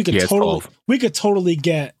 I think we could totally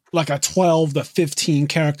get like a 12 to 15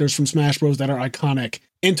 characters from Smash Bros that are iconic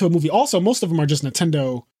into a movie. Also, most of them are just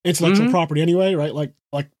Nintendo intellectual property anyway, right? Like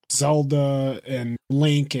Zelda and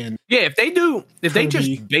Link and if they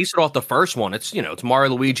just base it off the first one, it's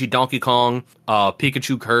Mario, Luigi, Donkey Kong,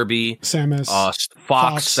 Pikachu, Kirby, Samus,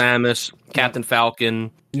 Fox, Samus, Captain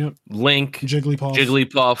Falcon, Link,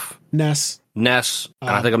 Jigglypuff, Ness, and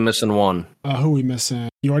I think I'm missing one. Who are we missing?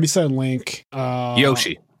 You already said Link.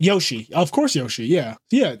 Yoshi, of course, Yoshi. Yeah.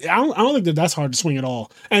 I don't think that's hard to swing at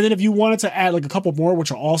all. And then if you wanted to add like a couple more,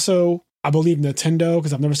 which are also, I believe, Nintendo,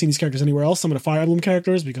 because I've never seen these characters anywhere else. Some of the Fire Emblem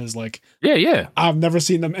characters, because like, I've never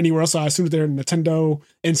seen them anywhere else. So I assume they're Nintendo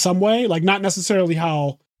in some way, like not necessarily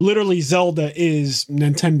how literally Zelda is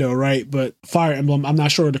Nintendo, right? But Fire Emblem, I'm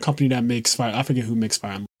not sure the company that makes Fire. I forget who makes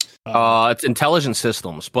Fire Emblem. It's Intelligent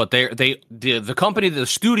Systems, but the company, the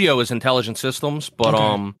studio is Intelligent Systems, but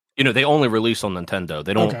they only release on Nintendo.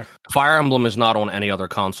 They don't. Okay. Fire Emblem is not on any other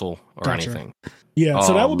console or anything. Yeah,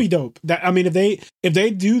 so that would be dope. If they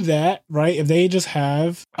do that, right? If they just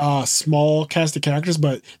have a small cast of characters,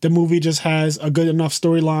 but the movie just has a good enough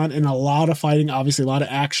storyline and a lot of fighting, obviously a lot of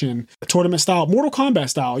action, tournament style, Mortal Kombat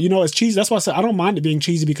style. It's cheesy. That's why I said I don't mind it being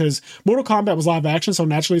cheesy, because Mortal Kombat was live action, so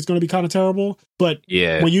naturally it's going to be kind of terrible. But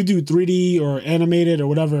when you do 3D or animated or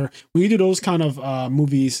whatever, when you do those kind of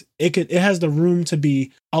movies, it has the room to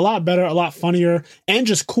be a lot better, a lot funnier, and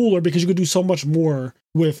just cooler, because you could do so much more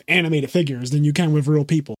with animated figures than you can with real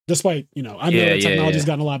people. Despite, I know the technology's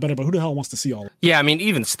gotten a lot better, but who the hell wants to see all that? Yeah, I mean,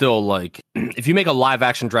 even still, like, if you make a live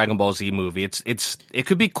action Dragon Ball Z movie, it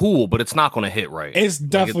could be cool, but it's not going to hit right. It's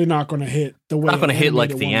definitely not going to hit the way. Not going to hit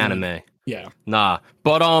like the anime. Yeah. Nah,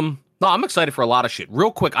 but no, I'm excited for a lot of shit.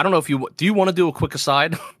 Real quick, I don't know if you want to do a quick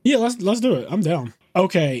aside. Yeah, let's do it. I'm down.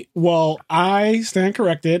 Okay, well, I stand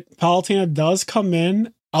corrected. Palutena does come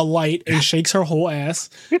in a light and shakes her whole ass,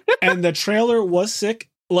 and the trailer was sick,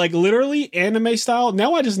 like literally anime style.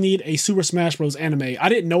 Now I just need a Super Smash Bros. Anime. I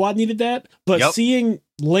didn't know I needed that, but seeing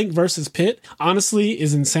Link versus Pit honestly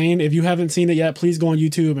is insane. If you haven't seen it yet, please go on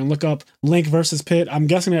YouTube and look up Link versus Pit. I'm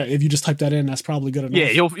guessing that if you just type that in, that's probably good enough.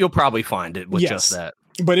 Yeah, you'll probably find it with just that.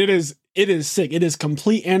 But it is sick. It is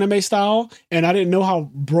complete anime style, and I didn't know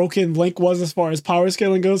how broken Link was as far as power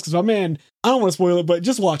scaling goes, because my man, I don't want to spoil it, but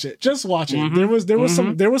just watch it. Just watch it.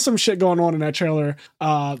 Mm-hmm. There was some shit going on in that trailer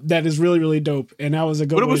that is really, really dope, and that was a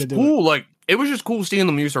good way to do it. But it was cool. Like, it was just cool seeing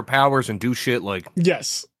them use their powers and do shit like...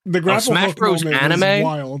 Yes. The grapple Smash Bros. Anime is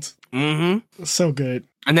wild. Mm-hmm. So good.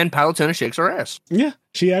 And then Palutena shakes her ass. Yeah,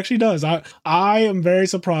 she actually does. I am very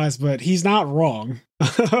surprised, but he's not wrong.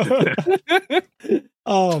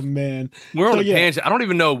 Oh man, we're on a tangent. I don't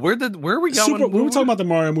even know where are we going. We were talking about the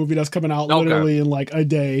Mario movie that's coming out literally in like a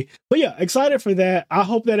day. But yeah, excited for that. I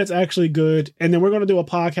hope that it's actually good, and then we're going to do a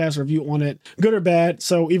podcast review on it, good or bad.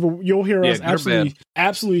 So either you'll hear us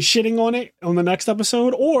absolutely shitting on it on the next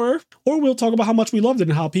episode, or we'll talk about how much we loved it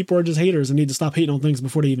and how people are just haters and need to stop hating on things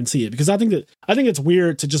before they even see it. Because I think it's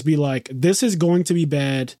weird to just be like, this is going to be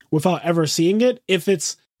bad without ever seeing it. If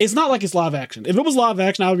it's not like it's live action. If it was live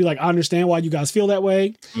action, I would be like, I understand why you guys feel that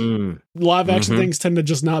way. Live action things tend to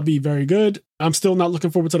just not be very good. I'm still not looking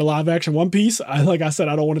forward to the live action One Piece. Like I said,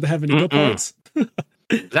 I don't want it to have any good parts.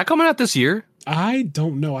 Is that coming out this year? I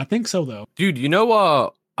don't know. I think so, though. Dude,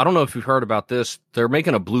 I don't know if you've heard about this. They're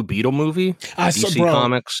making a Blue Beetle movie. DC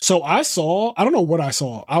Comics. So I don't know what I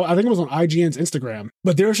saw. I think it was on IGN's Instagram,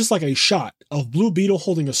 but there's just like a shot of Blue Beetle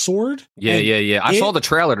holding a sword. Yeah. I saw the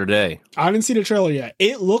trailer today. I didn't see the trailer yet.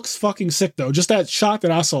 It looks fucking sick though. Just that shot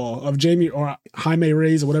that I saw of Jamie or Jaime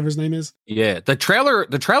Reyes or whatever his name is. Yeah, the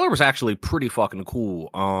trailer was actually pretty fucking cool.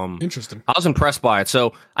 Interesting. I was impressed by it.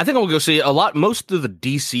 So I think I'll go see most of the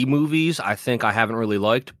DC movies. I think I haven't really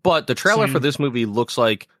liked, but the trailer for this movie looks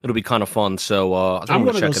like it'll be kind of fun. So I think I'm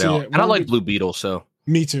gonna check it out. And I like Blue Beetle, so.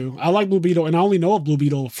 Me too. I like Blue Beetle, and I only know of Blue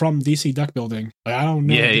Beetle from DC Deck Building. Like, I don't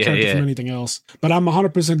know the character from anything else. But I'm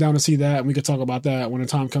 100% down to see that, and we could talk about that when the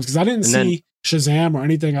time comes. Because I didn't see Shazam or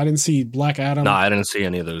anything. I didn't see Black Adam. No, I didn't see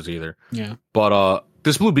any of those either. Yeah. But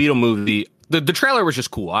this Blue Beetle movie, the trailer was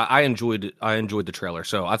just cool. I enjoyed it. I enjoyed the trailer,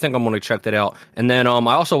 so I think I'm going to check that out. And then I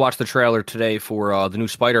also watched the trailer today for the new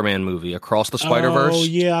Spider-Man movie, Across the Spider-Verse. Oh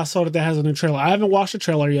yeah, I saw that has a new trailer. I haven't watched the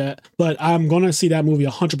trailer yet, but I'm going to see that movie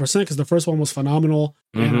 100% because the first one was phenomenal,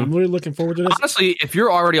 and I'm really looking forward to this. Honestly, if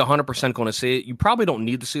you're already 100% going to see it, you probably don't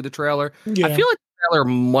need to see the trailer. Yeah. I feel like the trailer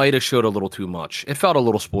might have showed a little too much. It felt a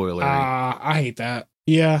little spoilery. I hate that.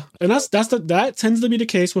 Yeah, and that tends to be the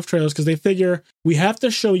case with trailers because they figure we have to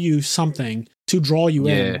show you something to draw you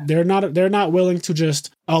in. They're not willing to just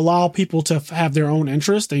allow people to have their own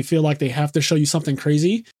interest. They feel like they have to show you something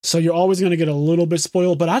crazy, so you're always going to get a little bit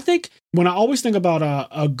spoiled. But I think when I always think about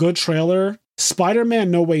a good trailer, Spider-Man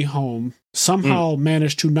No Way Home somehow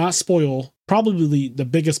managed to not spoil probably the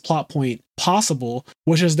biggest plot point possible,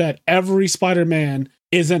 which is that every Spider-Man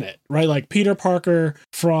is in it, right? Like Peter Parker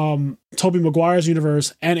from Tobey Maguire's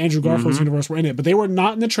universe and Andrew Garfield's universe were in it, but they were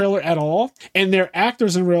not in the trailer at all. And they're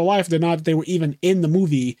actors in real life. They were even in the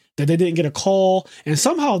movie, that they didn't get a call. And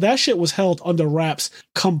somehow that shit was held under wraps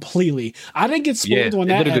completely. I didn't get spoiled on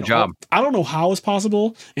that. They did a good job. I don't know how it's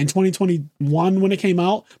possible in 2021 when it came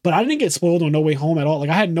out, but I didn't get spoiled on No Way Home at all. Like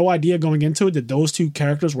I had no idea going into it that those two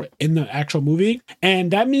characters were in the actual movie.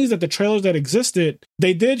 And that means that the trailers that existed,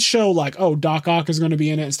 they did show like, oh, Doc Ock is going to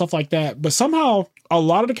be in it and stuff like that. But somehow a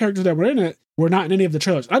lot of the characters that were in it were not in any of the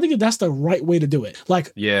trailers. I think that's the right way to do it.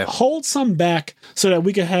 Like, hold some back so that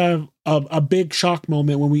we could have a big shock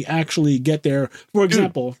moment when we actually get there. For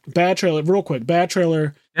example, bad trailer, real quick, bad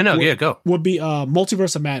trailer. Go. Would be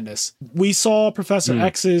Multiverse of Madness. We saw Professor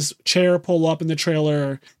X's chair pull up in the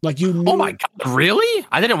trailer. Like, you knew. Oh my God, really?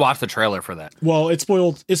 I didn't watch the trailer for that. Well, it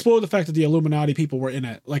spoiled the fact that the Illuminati people were in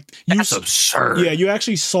it. Like, that's absurd. Yeah, you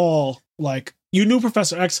actually saw, like, you knew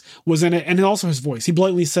Professor X was in it, and also his voice. He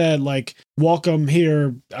blatantly said, like, "Welcome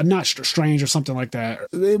here, not strange," or something like that.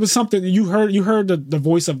 It was something you heard. You heard the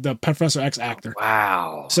voice of the Professor X actor.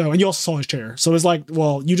 Wow. So, and you also saw his chair. So it's like,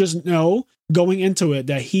 well, you just know going into it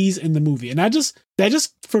that he's in the movie, and that just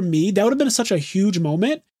for me, that would have been such a huge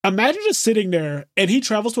moment. Imagine just sitting there and he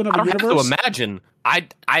travels to another universe. I have to imagine.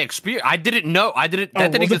 I didn't know. That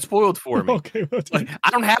didn't get spoiled for me. Okay. Like, I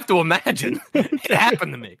don't have to imagine. It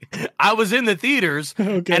happened to me. I was in the theaters,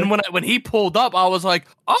 and when he pulled up, I was like,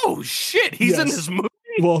 "Oh shit, he's in this movie."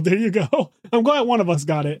 Well, there you go. I'm glad one of us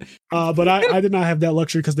got it, but I did not have that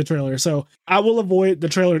luxury because of the trailer. So I will avoid the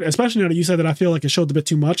trailer, especially now that you said that I feel like it showed a bit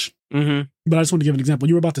too much. Mm-hmm. But I just want to give an example.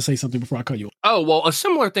 You were about to say something before I cut you off. Oh, well, a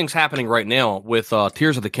similar thing's happening right now with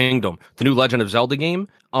Tears of the Kingdom, the new Legend of Zelda game.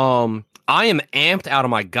 I am amped out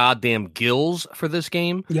of my goddamn gills for this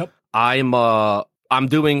game. Yep.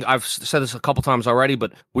 I've said this a couple times already,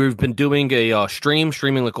 but we've been doing a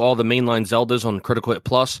streaming like all the mainline Zeldas on Critical Hit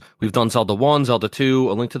Plus. We've done Zelda 1, Zelda 2,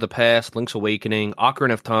 A Link to the Past, Link's Awakening,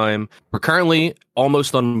 Ocarina of Time. We're currently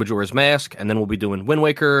almost done Majora's Mask, and then we'll be doing Wind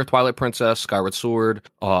Waker, Twilight Princess, Skyward Sword,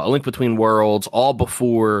 A Link Between Worlds, all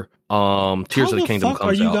before Tears of the Kingdom comes out. How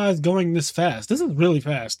are you guys going this fast? This is really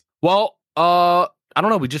fast. Well, I don't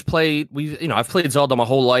know. We just played. I've played Zelda my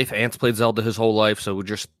whole life. Ant's played Zelda his whole life, so we're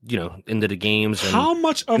just into the games. And how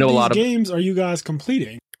much of these games are you guys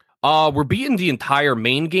completing? We're beating the entire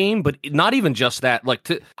main game, but not even just that.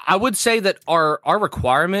 I would say that our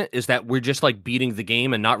requirement is that we're just like beating the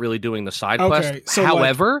game and not really doing the side quest. So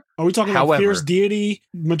however, are we talking about Fierce Deity,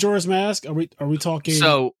 Majora's Mask? Are we talking?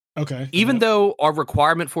 So. Okay. Even though our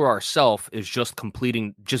requirement for ourselves is just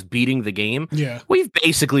beating the game, we've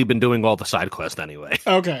basically been doing all the side quests anyway.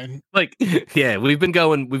 Okay. We've been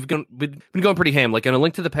going pretty ham. Like in A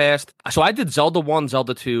Link to the Past. So I did Zelda 1,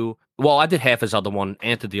 Zelda 2. Well, I did half of Zelda 1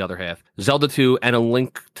 and did the other half. Zelda 2 and A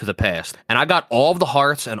Link to the Past. And I got all of the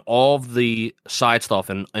hearts and all of the side stuff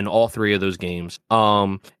in all three of those games.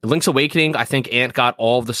 Link's Awakening, I think Ant got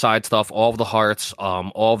all of the side stuff, all of the hearts,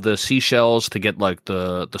 all of the seashells to get like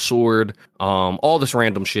the sword, all this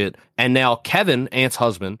random shit. And now Kevin, Ant's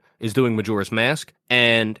husband, is doing Majora's Mask.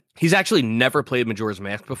 And he's actually never played Majora's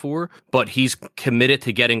Mask before, but he's committed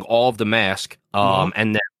to getting all of the mask.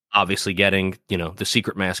 And then obviously getting, the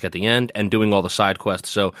secret mask at the end and doing all the side quests.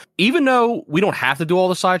 So even though we don't have to do all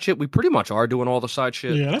the side shit, we pretty much are doing all the side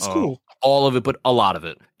shit. Yeah, that's cool. All of it, but a lot of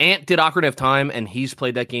it. Ant did Ocarina of Time, and he's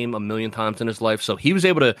played that game a million times in his life, so he was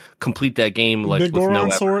able to complete that game like Big with Goron no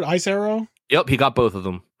effort. Sword, Ice Arrow? Yep, he got both of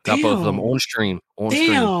them. Both of them on stream.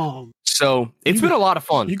 So it's been a lot of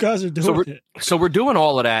fun. You guys are doing it. So we're doing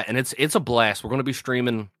all of that, and it's a blast. We're going to be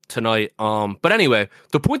streaming tonight. But anyway,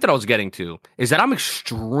 the point that I was getting to is that I'm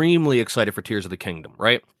extremely excited for Tears of the Kingdom,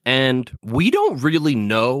 right? And we don't really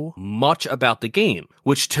know much about the game,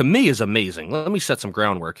 which to me is amazing. Let me set some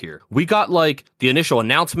groundwork here. We got like the initial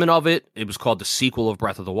announcement of it. It was called the sequel of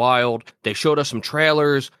Breath of the Wild. They showed us some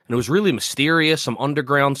trailers, and it was really mysterious, some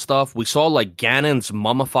underground stuff. We saw like Ganon's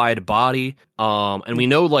mummified body. And we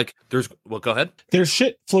know like go ahead. There's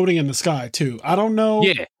shit floating in the sky too. I don't know.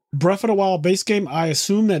 Yeah. Breath of the Wild base game, I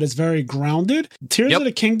assume that it's very grounded. Tears of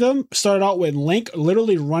the Kingdom started out with Link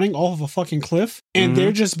literally running off of a fucking cliff, and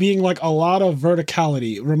there just being like a lot of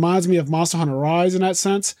verticality. It reminds me of Monster Hunter Rise in that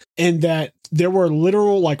sense, in that there were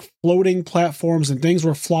literal like floating platforms and things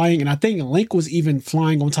were flying, and I think Link was even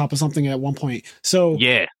flying on top of something at one point. So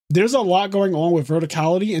there's a lot going on with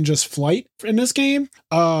verticality and just flight in this game.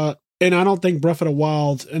 And I don't think Breath of the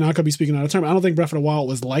Wild, and I could be speaking out of turn, I don't think Breath of the Wild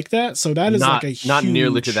was like that. So that is like a huge... Not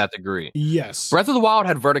nearly to that degree. Yes. Breath of the Wild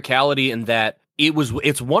had verticality in that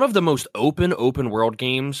it's one of the most open world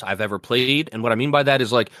games I've ever played. And what I mean by that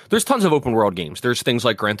is like there's tons of open world games. There's things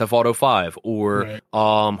like Grand Theft Auto 5 or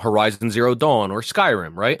Horizon Zero Dawn or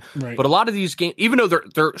Skyrim, right? But a lot of these games, even though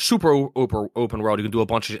they're super open world, you can do a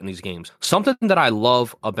bunch of shit in these games. Something that I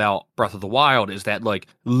love about Breath of the Wild is that like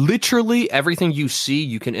literally everything you see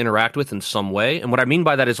you can interact with in some way. And what I mean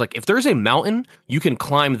by that is like if there's a mountain, you can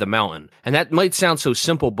climb the mountain. And that might sound so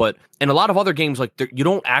simple, but in a lot of other games, like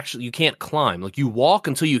you can't climb. Like you walk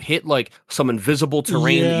until you hit like some invisible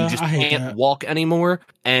terrain that you just can't walk anymore.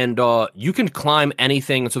 And you can climb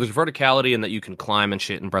anything. So there's verticality in that you can climb and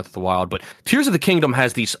shit in Breath of the Wild. But Tears of the Kingdom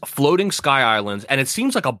has these floating sky islands, and it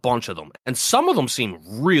seems like a bunch of them. And some of them seem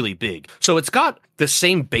really big. So it's got the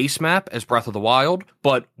same base map as Breath of the Wild,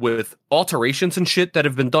 but with alterations and shit that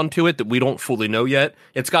have been done to it that we don't fully know yet.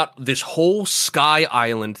 It's got this whole sky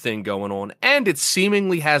island thing going on, and it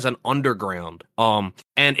seemingly has an underground. And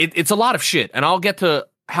it's a lot of shit. And I'll get to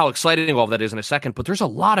how exciting all of that is in a second, but there's a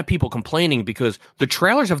lot of people complaining because the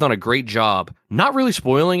trailers have done a great job not really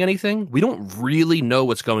spoiling anything. We don't really know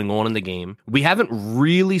what's going on in the game. We haven't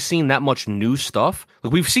really seen that much new stuff.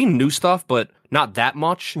 Like we've seen new stuff, but not that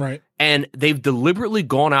much. Right. And they've deliberately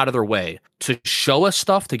gone out of their way to show us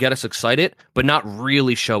stuff to get us excited, but not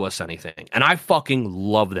really show us anything. And I fucking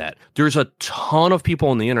love that. There's a ton of people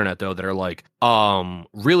on the internet, though, that are like,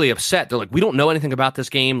 really upset. They're like, we don't know anything about this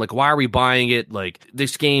game. Like, why are we buying it? Like,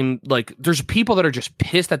 this game, like, there's people that are just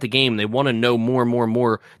pissed at the game. They want to know more and more and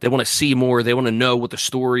more. They want to see more. They want to know what the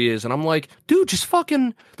story is. And I'm like, dude, just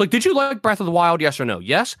fucking, like, did you like Breath of the Wild? Yes or no?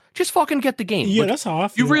 Yes. Just fucking get the game. Yeah, like, that's how I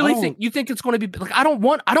feel. You really think it's going to be like, I don't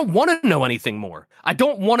want to know anything more. I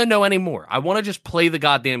don't want to know anymore. I want to just play the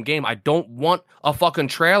goddamn game. I don't want a fucking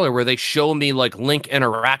trailer where they show me like Link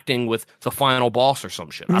interacting with the final boss or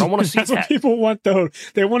some shit. I don't want to see That's what people want, though.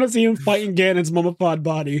 They want to see him fighting Ganon's mummified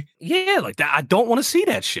body. Yeah, like that. I don't want to see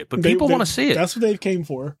that shit, but people want to see it. That's what they came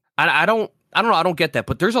for. I don't know. I don't get that,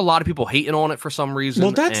 but there's a lot of people hating on it for some reason.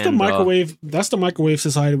 Well, that's the microwave. That's the microwave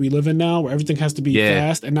society we live in now, where everything has to be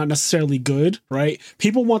fast and not necessarily good, right?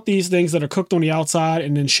 People want these things that are cooked on the outside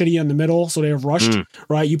and then shitty in the middle, so they're rushed,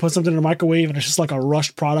 right? You put something in the microwave and it's just like a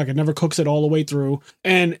rushed product. It never cooks it all the way through.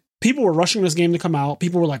 And people were rushing this game to come out.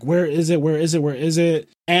 People were like, where is it? Where is it? Where is it?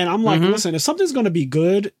 And I'm like, listen, if something's going to be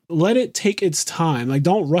good, let it take its time. Like,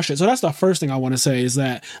 don't rush it. So that's the first thing I want to say is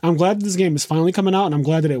that I'm glad that this game is finally coming out, and I'm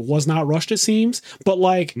glad that it was not rushed, it seems. But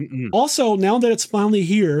like, also, now that it's finally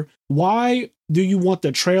here, why do you want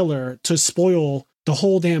the trailer to spoil the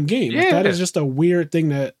whole damn game? Like, that is just a weird thing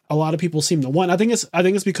that a lot of people seem to want. I think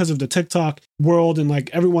it's because of the TikTok world and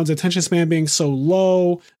like everyone's attention span being so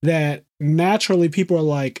low that naturally people are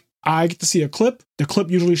like, I get to see a clip. The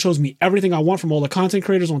clip usually shows me everything I want from all the content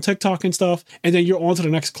creators on TikTok and stuff. And then you're on to the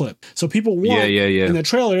next clip. So people want in the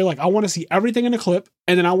trailer, they're like, I want to see everything in the clip.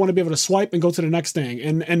 And then I want to be able to swipe and go to the next thing.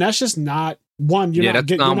 And that's just not one.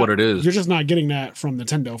 That's not what it is. You're just not getting that from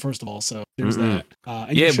Nintendo, first of all. So there's that.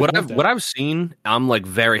 What I've seen, I'm like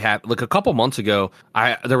very happy. Like a couple months ago,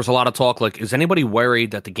 there was a lot of talk like, is anybody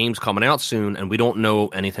worried that the game's coming out soon and we don't know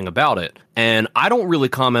anything about it? And I don't really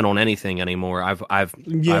comment on anything anymore. I've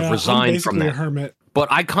resigned from that. Hermit. But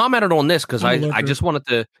I commented on this because I just wanted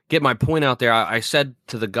to get my point out there. I said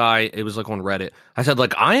to the guy, it was like on Reddit, I said,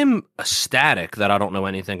 like, I am ecstatic that I don't know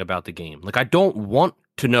anything about the game. Like, I don't want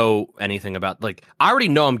to know anything about, like, I already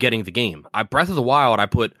know I'm getting the game. Breath of the Wild, I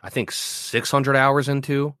put, I think, 600 hours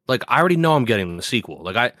into. Like, I already know I'm getting the sequel.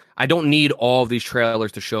 Like, I don't need all of these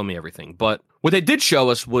trailers to show me everything. But what they did show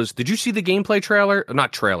us was, did you see the gameplay trailer?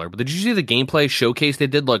 Not trailer, but did you see the gameplay showcase they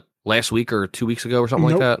did, like, last week or 2 weeks ago or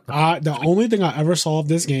something like that? The only thing I ever saw of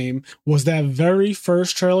this game was that very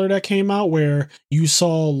first trailer that came out where you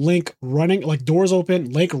saw Link running, like doors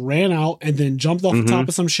open, Link ran out and then jumped off the top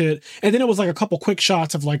of some shit. And then it was like a couple quick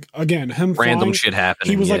shots of like, again, him random flying. Shit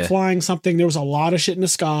happening. He was like flying something. There was a lot of shit in the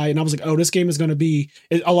sky. And I was like, oh, this game is going to be,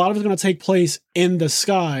 a lot of it's going to take place in the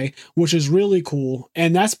sky, which is really cool.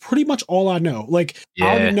 And that's pretty much all I know. Like, I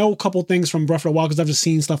already know a couple things from Breath of the Wild because I've just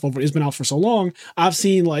seen stuff over, it's been out for so long. I've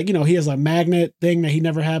seen like, he has a magnet thing that he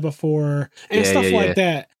never had before and stuff like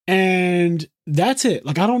that. And that's it.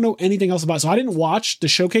 Like, I don't know anything else about it. So I didn't watch the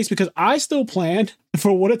showcase because I still planned,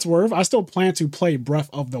 for what it's worth, I still plan to play Breath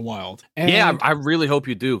of the Wild. And I really hope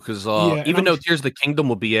you do because even though Tears of the Kingdom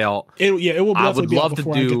will be out, it will. I would love to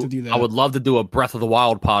do that. I would love to do a Breath of the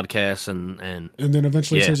Wild podcast and then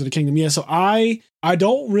eventually Tears of the Kingdom. Yeah, so I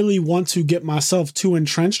don't really want to get myself too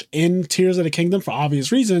entrenched in Tears of the Kingdom for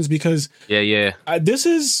obvious reasons because this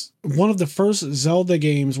is one of the first Zelda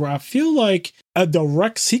games where I feel like a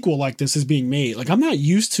direct sequel like this is being made. Like, I'm not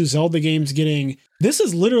used to Zelda games getting. This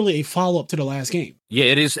is literally a follow-up to the last game. Yeah,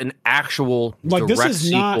 it is an actual like direct this is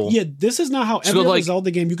sequel. not. Yeah, this is not how every other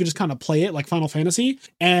Zelda game you could just kind of play it like Final Fantasy.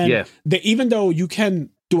 And even though you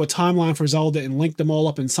can do a timeline for Zelda and link them all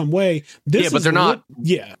up in some way. This but they're not.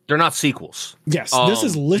 Yeah, they're not sequels. Yes, this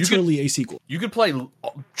is literally a sequel. You could play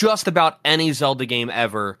just about any Zelda game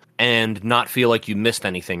ever and not feel like you missed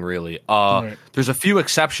anything, really. Right. There's a few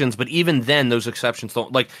exceptions, but even then, those exceptions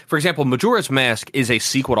don't... Like, for example, Majora's Mask is a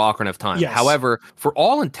sequel to Ocarina of Time. Yes. However, for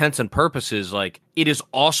all intents and purposes, like, it is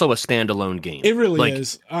also a standalone game. It really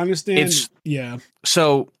is. I understand. Yeah.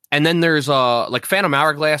 So... And then there's like Phantom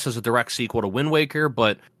Hourglass is a direct sequel to Wind Waker,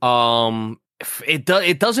 but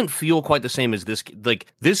it doesn't feel quite the same as this. Like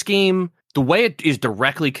this game, the way it is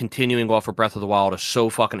directly continuing off of Breath of the Wild is so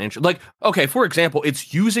fucking interesting. Like, okay, for example,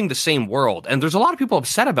 it's using the same world, and there's a lot of people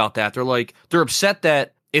upset about that. They're upset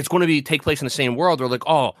that it's going to take place in the same world. They're like,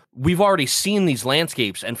 oh, we've already seen these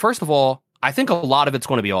landscapes, and first of all, I think a lot of it's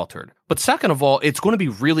going to be altered. But second of all, it's going to be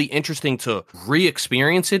really interesting to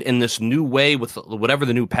re-experience it in this new way with whatever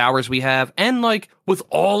the new powers we have and like with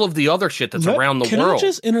all of the other shit that's around the world. Can I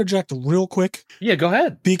just interject real quick? Yeah, go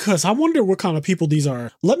ahead. Because I wonder what kind of people these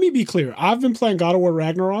are. Let me be clear. I've been playing God of War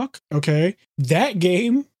Ragnarok, okay? That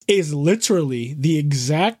game is literally the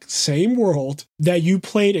exact same world that you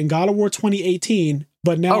played in God of War 2018.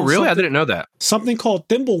 But now, oh really? I didn't know that. Something called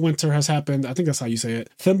Thimblewinter has happened. I think that's how you say it.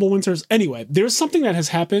 Thimblewinters. Anyway, there's something that has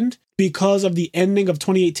happened because of the ending of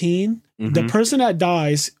 2018. Mm-hmm. The person that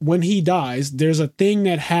dies, when he dies, there's a thing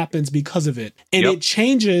that happens because of it. And it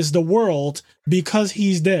changes the world because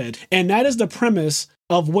he's dead. And that is the premise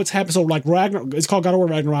of what's happened. So like Ragnarok, it's called God of War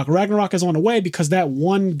Ragnarok. Ragnarok is on the way because that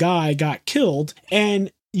one guy got killed.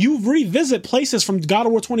 And you revisit places from God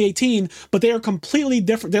of War 2018, but they are completely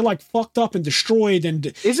different. They're like fucked up and destroyed. And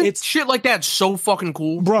isn't shit like that so fucking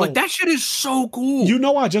cool? Bro, like that shit is so cool. You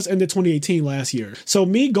know, I just ended 2018 last year. So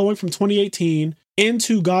me going from 2018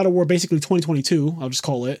 into God of War, basically 2022, I'll just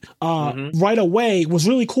call it, right away was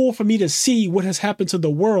really cool for me to see what has happened to the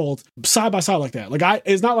world side by side like that. Like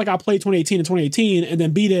it's not like I played 2018 in 2018 and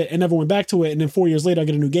then beat it and never went back to it. And then 4 years later, I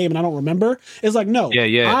get a new game and I don't remember. It's like, no,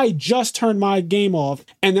 I just turned my game off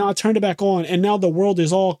and now I turned it back on. And now the world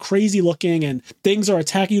is all crazy looking and things are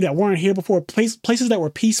attacking you that weren't here before. Places that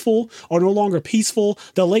were peaceful are no longer peaceful.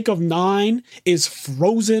 The Lake of Nine is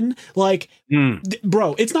frozen. Like,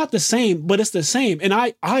 bro, it's not the same, but it's the same. And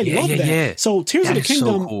I love that. Yeah. So Tears of the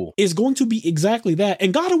Kingdom is going to be exactly that.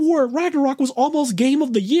 And God of War Ragnarok was almost Game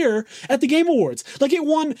of the Year at the Game Awards. Like it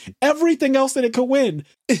won everything else that it could win.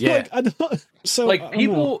 Yeah.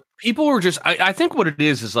 People are just, I think what it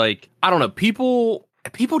is like, I don't know, people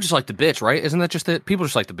just like to bitch, right? Isn't that just it? People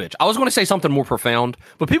just like to bitch. I was going to say something more profound,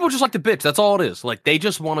 but people just like to bitch. That's all it is. Like they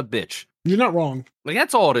just want to bitch. You're not wrong. Like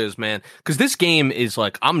that's all it is, man. Because this game is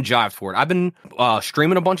like I'm jived for it. I've been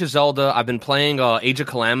streaming a bunch of Zelda. I've been playing Age of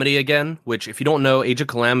Calamity again. Which, if you don't know, Age of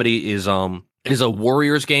Calamity is a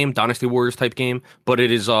Warriors game, Dynasty Warriors type game, but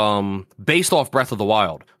it is based off Breath of the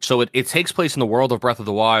Wild. So it takes place in the world of Breath of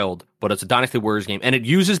the Wild, but it's a Dynasty Warriors game, and it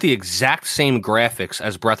uses the exact same graphics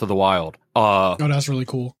as Breath of the Wild. Oh, that's really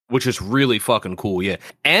cool. Which is really fucking cool, yeah.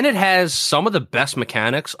 And it has some of the best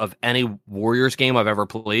mechanics of any Warriors game I've ever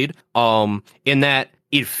played. In that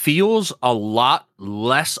it feels a lot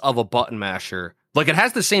less of a button masher. Like, it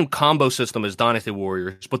has the same combo system as Dynasty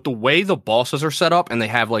Warriors, but the way the bosses are set up, and they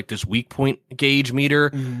have, like, this weak point gauge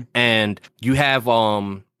meter, and you have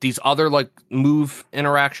these other, like, move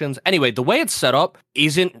interactions. Anyway, the way it's set up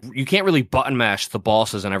you can't really button mash the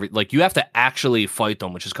bosses and everything. Like, you have to actually fight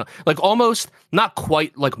them, which is, like, almost not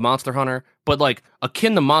quite like Monster Hunter, but, like,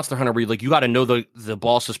 akin to Monster Hunter, where, like, you got to know the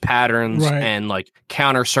boss's patterns and, like,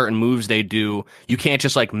 counter certain moves they do. You can't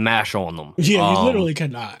just, like, mash on them. Yeah, you literally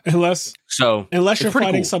cannot. Unless you're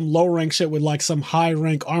fighting some low rank shit with, like, some high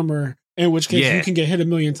rank armor, in which case you can get hit a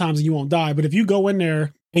million times and you won't die. But if you go in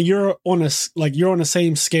there and you're on the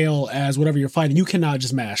same scale as whatever you're fighting, you cannot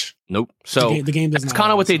just mash. Nope. So the game does it's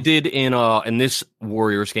kind of what they did in this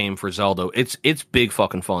Warriors game for Zelda. It's big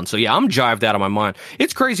fucking fun. So yeah, I'm jived out of my mind.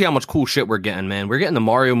 It's crazy how much cool shit we're getting, man. We're getting the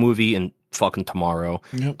Mario movie in fucking tomorrow.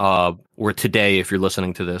 Yep. Or today if you're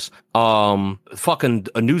listening to this. Fucking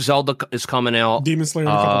a new Zelda is coming out. Demon Slayer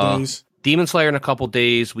in a couple days. Demon Slayer in a couple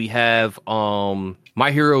days. We have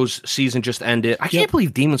My Heroes season just ended. I can't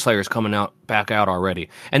believe Demon Slayer is coming back out already.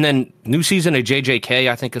 And then new season of JJK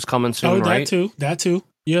I think is coming soon, right? That too.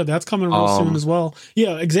 Yeah, that's coming real soon as well.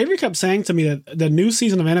 Yeah, Xavier kept saying to me that the new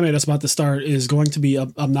season of anime that's about to start is going to be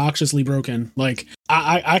obnoxiously broken. Like,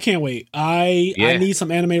 I can't wait. I need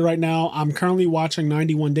some anime right now. I'm currently watching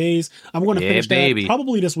 91 Days. I'm going to finish that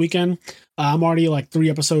probably this weekend. I'm already like 3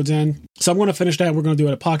 episodes in. So I'm going to finish that. We're going to do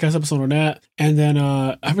a podcast episode on that. And then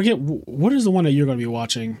I forget, what is the one that you're going to be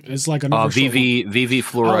watching? It's like another VV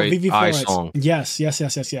Fluorite Eye Song. Yes.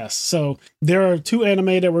 So there are 2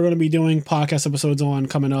 anime that we're going to be doing podcast episodes on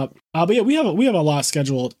coming up. But yeah, we have a lot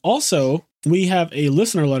scheduled. Also, we have a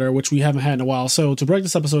listener letter, which we haven't had in a while. So to break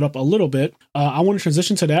this episode up a little bit, I want to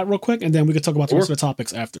transition to that real quick, and then we can talk about the rest of the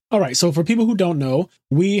topics after. All right. So for people who don't know,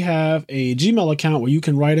 we have a Gmail account where you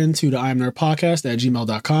can write into the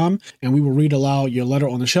imnerdpodcast@gmail.com, and we will read aloud your letter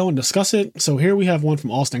on the show and discuss it. So here we have one from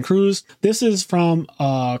Austin Cruz. This is from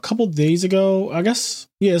a couple days ago, I guess.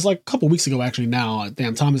 Yeah, it's like a couple weeks ago, actually, now.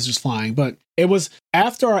 Damn, time is just flying. But it was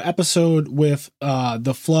after our episode with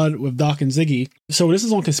the flood with Doc and Ziggy. So this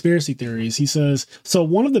is on conspiracy theories. He says, so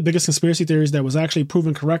one of the biggest conspiracy theories that was actually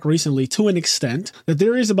proven correct recently to an extent, the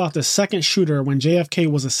theories about the second shooter when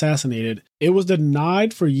JFK was assassinated. It was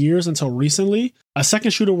denied for years until recently. A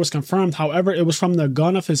second shooter was confirmed. However, it was from the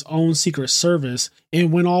gun of his own Secret Service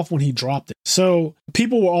and went off when he dropped it. So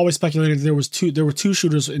people were always speculating that there were two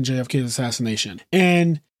shooters in JFK's assassination.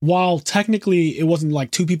 And while technically it wasn't like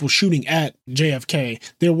 2 people shooting at JFK,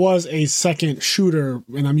 there was a second shooter,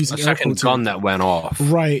 and I'm using a second gun that went off.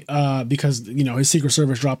 Right, because his Secret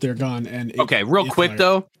Service dropped their gun. And real quick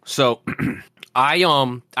though, so I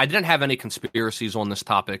didn't have any conspiracies on this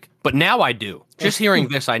topic, but now I do. Just hearing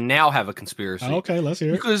this, I now have a conspiracy. Okay, let's hear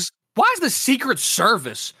it. Because why is the Secret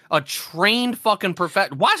Service a trained fucking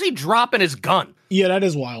professional? Why is he dropping his gun? Yeah, that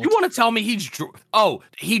is wild. You want to tell me he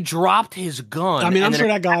dropped his gun? I mean, I'm sure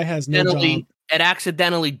that guy has no job. It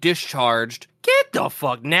accidentally discharged. Get the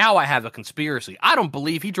fuck. Now I have a conspiracy. I don't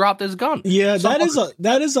believe he dropped his gun. Yeah,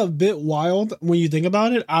 that is a bit wild when you think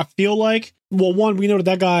about it. I feel like, well, one, we know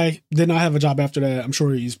that guy did not have a job after that. I'm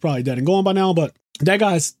sure he's probably dead and gone by now, but that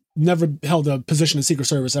guy's never held a position in Secret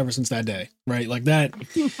Service ever since that day, right? Like that,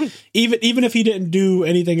 even if he didn't do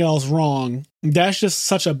anything else wrong, that's just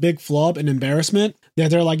such a big flub and embarrassment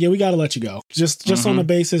that they're like, yeah, we got to let you go. Just on the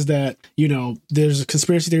basis that, there's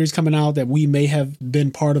conspiracy theories coming out that we may have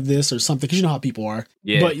been part of this or something. Cause you know how people are.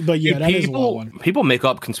 Yeah. But yeah, that is a wild one. People make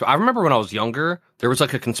up I remember when I was younger, there was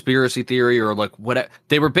like a conspiracy theory or like what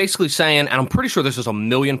they were basically saying. And I'm pretty sure this is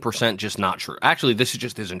 1,000,000% just not true. Actually, this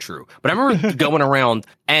just isn't true. But I remember going around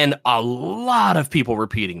and a lot of people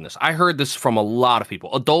repeating this. I heard this from a lot of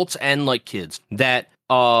people, adults and like kids, that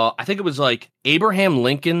I think it was like Abraham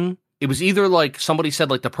Lincoln. It was either like somebody said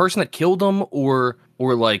like the person that killed him or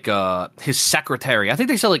like his secretary. I think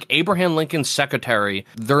they said like Abraham Lincoln's secretary,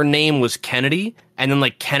 their name was Kennedy, and then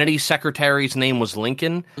like Kennedy's secretary's name was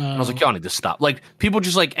Lincoln. And I was like, y'all need to stop. Like people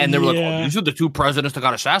just like, and they were like, oh, these are the 2 presidents that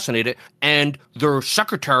got assassinated, and their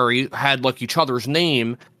secretary had like each other's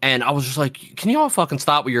name. And I was just like, can y'all fucking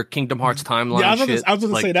stop with your Kingdom Hearts timeline? Yeah, I was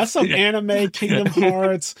gonna like, say that's some anime Kingdom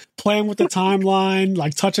Hearts playing with the timeline,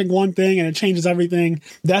 like touching one thing and it changes everything.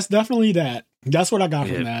 That's definitely that. That's what I got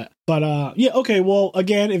from that. But yeah, okay. Well,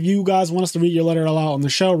 again, if you guys want us to read your letter aloud on the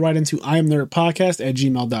show, write into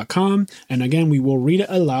imnerdpodcast@gmail.com. And again, we will read it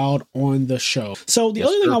aloud on the show. So the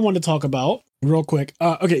other thing I wanted to talk about real quick.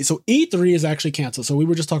 Okay, so E3 is actually canceled. So we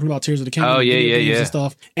were just talking about Tears of the Kingdom and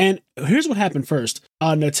stuff. And here's what happened first.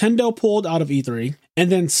 Nintendo pulled out of E3,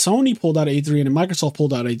 and then Sony pulled out of E3, and then Microsoft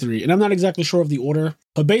pulled out of E3. And I'm not exactly sure of the order,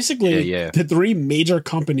 but basically the 3 major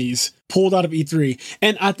companies pulled out of E3.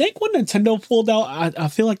 And I think when Nintendo pulled out, I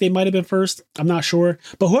feel like they might have been first. I'm not sure.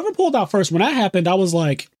 But whoever pulled out first, when that happened, I was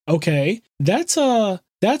like, okay, that's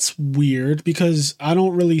weird, because I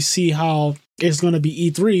don't really see how it's going to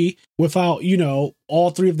be E3 without,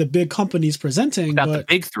 all 3 of the big companies presenting. Without the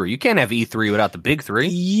big 3. You can't have E3 without the big 3.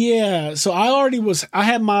 Yeah. So I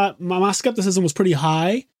had my skepticism was pretty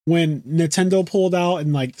high when Nintendo pulled out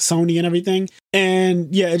and like Sony and everything.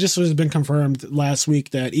 And yeah, it just has been confirmed last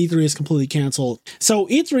week that E3 is completely canceled. So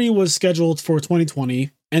E3 was scheduled for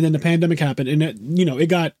 2020. And then the pandemic happened, and it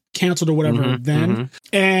got canceled or whatever then.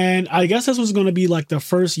 And I guess this was going to be like the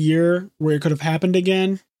first year where it could have happened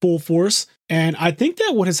again, full force. And I think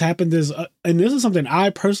that what has happened is, and this is something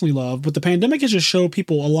I personally love, but the pandemic has just showed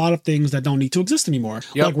people a lot of things that don't need to exist anymore.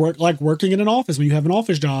 Yep. Like working in an office. When you have an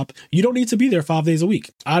office job, you don't need to be there 5 days a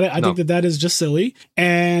week. I think that is just silly.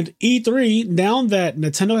 And E3, now that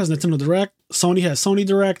Nintendo has Nintendo Direct, Sony has Sony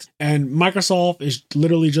Direct, and Microsoft is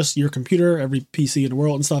literally just your computer, every PC in the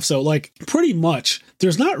world and stuff. So like pretty much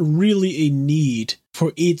there's not really a need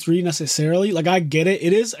for E3 necessarily. Like I get it.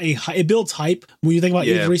 It builds hype when you think about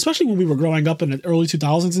E3, especially when we were growing up in the early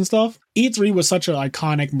 2000s and stuff. E3 was such an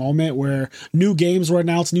iconic moment where new games were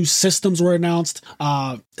announced, new systems were announced,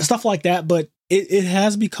 stuff like that. But it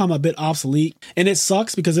has become a bit obsolete, and it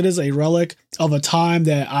sucks because it is a relic of a time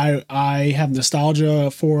that I have nostalgia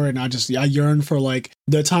for, and I yearn for, like,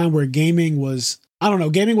 the time where gaming was, I don't know,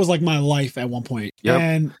 gaming was like my life at one point. Yep.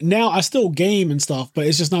 And now I still game and stuff, but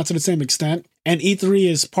it's just not to the same extent. And E3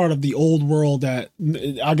 is part of the old world that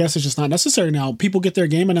I guess it's just not necessary now. People get their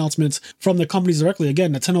game announcements from the companies directly.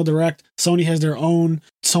 Again, Nintendo Direct, Sony has their own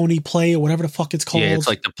Sony Play or whatever the fuck it's called. Yeah, it's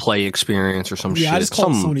like the Play experience or some shit. Yeah, I just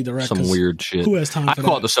call it Sony Direct. Some weird shit. Who has time for that? I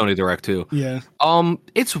call it the Sony Direct too. Yeah.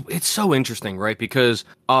 It's so interesting, right? Because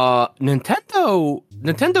Nintendo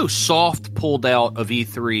soft pulled out of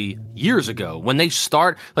E3 years ago when they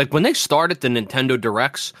started the Nintendo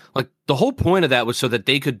Directs. Like, the whole point of that was so that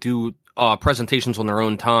they could do presentations on their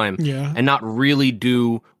own time, and not really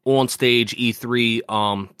do on stage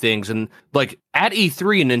E3 things. And like at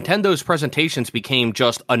E3, Nintendo's presentations became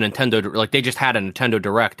just a Nintendo, like they just had a Nintendo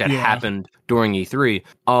Direct that happened during E3.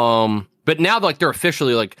 But now, like, they're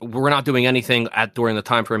officially like, we're not doing anything during the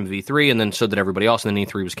time frame of E3, and then so did everybody else, and then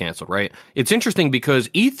E3 was canceled, right? It's interesting because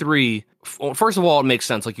E3, first of all, it makes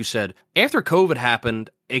sense, like you said. After COVID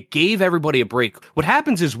happened, it gave everybody a break. What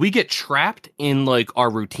happens is we get trapped in, like, our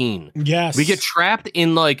routine. Yes. We get trapped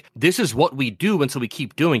in, like, this is what we do, and so we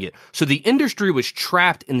keep doing it. So the industry was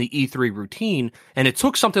trapped in the E3 routine, and it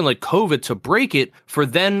took something like COVID to break it for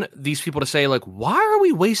then these people to say, like, why are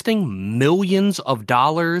we wasting millions of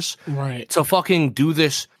dollars to fucking do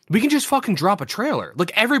this? We can just fucking drop a trailer.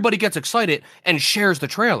 Like, everybody gets excited and shares the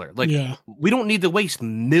trailer. Like, we don't need to waste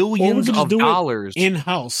millions of dollars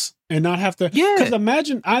in-house and not have to. Yeah. Because I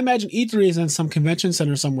imagine E3 is in some convention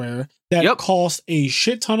center somewhere that costs a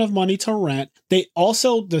shit ton of money to rent. They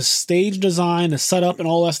also, the stage design, the setup, and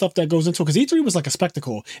all that stuff that goes into it. Because E3 was like a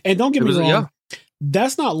spectacle. And don't get me wrong,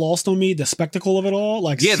 that's not lost on me, the spectacle of it all.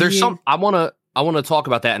 Like, there's some. I want to talk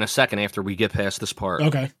about that in a second after we get past this part.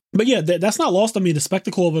 Okay. But yeah, that's not lost on me, the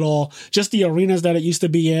spectacle of it all, just the arenas that it used to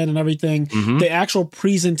be in and everything. Mm-hmm. The actual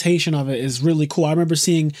presentation of it is really cool. I remember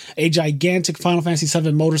seeing a gigantic Final Fantasy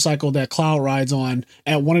VII motorcycle that Cloud rides on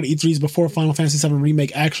at one of the E3s before Final Fantasy VII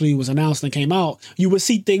Remake actually was announced and came out. You would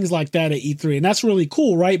see things like that at E3, and that's really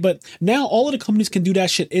cool, right? But now all of the companies can do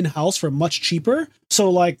that shit in-house for much cheaper. So,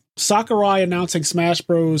 like, Sakurai announcing Smash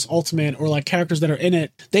Bros. Ultimate, or like characters that are in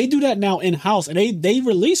it, they do that now in-house, and they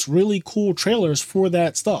release really cool trailers for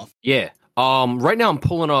that stuff. Yeah. Right now I'm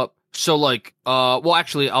pulling up. So, like, well,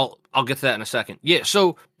 actually, I'll get to that in a second. Yeah.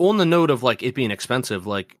 So, on the note of, like, it being expensive,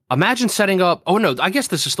 like, imagine setting up. Oh no, I guess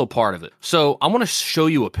this is still part of it. So, I want to show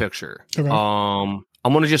you a picture. Okay.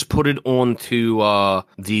 I'm going to just put it onto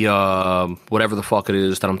the whatever the fuck it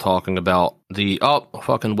is that I'm talking about. The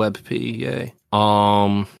fucking WebP, yay.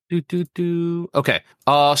 Okay.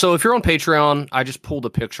 So if you're on Patreon, I just pulled a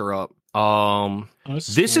picture up.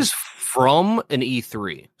 This is from an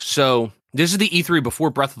E3. So this is the E3 before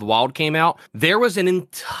Breath of the Wild came out. There was they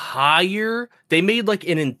made like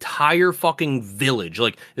an entire fucking village.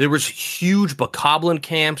 Like, there was huge bokoblin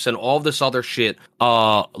camps and all this other shit.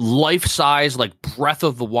 Life-size, like, Breath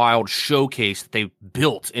of the Wild showcase that they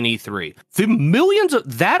built in E3. The millions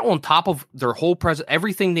of that on top of their whole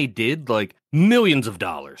everything they did, like, millions of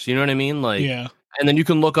dollars. You know what I mean? Like, yeah. And then you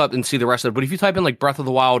can look up and see the rest of it. But if you type in, like, Breath of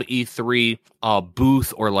the Wild E3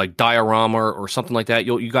 booth or, like, diorama or something like that,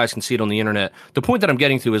 you guys can see it on the internet. The point that I'm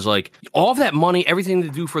getting to is, like, all of that money, everything to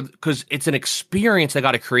do because it's an experience they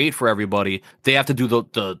got to create for everybody. They have to do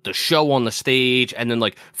the show on the stage. And then,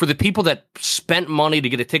 like, for the people that spent money to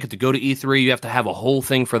get a ticket to go to E3, you have to have a whole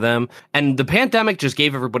thing for them. And the pandemic just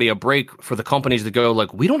gave everybody a break for the companies to go,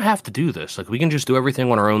 like, we don't have to do this. Like, we can just do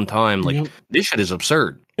everything on our own time. Like, this shit is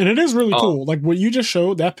absurd. And it is really cool. Like, what you just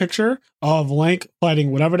showed, that picture of Link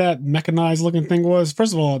fighting whatever that mechanized looking thing was.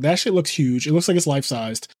 First of all, that shit looks huge. It looks like it's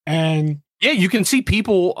life-sized. And yeah, you can see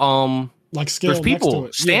people like scale there's people next to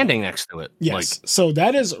it. standing next to it. Yes. Like, so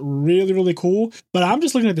that is really, really cool. But I'm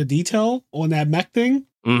just looking at the detail on that mech thing.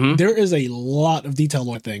 Mm-hmm. There is a lot of detail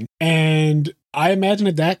on that thing. And I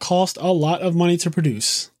imagine that cost a lot of money to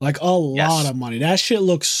produce. Like, a lot of money. That shit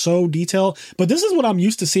looks so detailed. But this is what I'm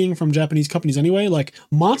used to seeing from Japanese companies anyway. Like,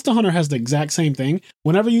 Monster Hunter has the exact same thing.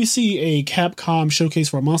 Whenever you see a Capcom showcase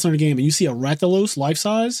for a Monster Hunter game and you see a Rathalos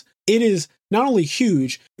life-size, it is not only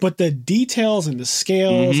huge, but the details and the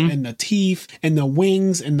scales and the teeth and the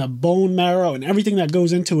wings and the bone marrow and everything that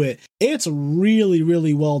goes into it, it's really,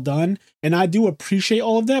 really well done. And I do appreciate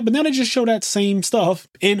all of that. But now they just show that same stuff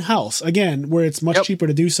in-house, again, where it's much cheaper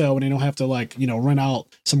to do so and they don't have to, like, you know, rent out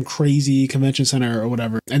some crazy convention center or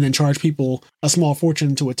whatever and then charge people a small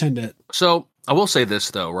fortune to attend it. So I will say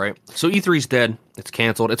this, though, right? So E3's dead. It's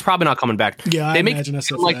canceled. It's probably not coming back. Yeah, they I make imagine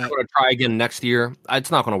that's it like they're going to try again next year.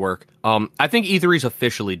 It's not going to work. I think E3 is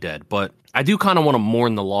officially dead, but I do kind of want to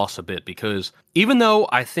mourn the loss a bit because even though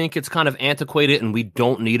I think it's kind of antiquated and we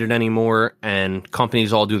don't need it anymore and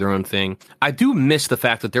companies all do their own thing, I do miss the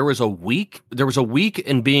fact that there was a week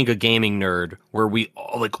in being a gaming nerd where we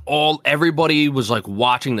everybody was like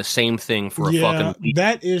watching the same thing for a fucking week.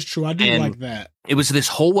 That is true. I do like that. It was this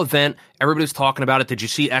whole event. Everybody was talking about it. Did you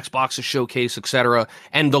see Xbox's showcase, etc.?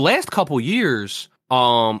 And the last couple years,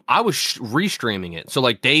 I was restreaming it. So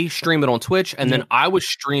like they stream it on Twitch, and then I was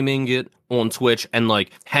streaming it on Twitch and like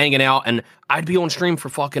hanging out, and I'd be on stream for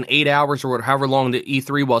fucking 8 hours or however long the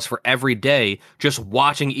E3 was for every day, just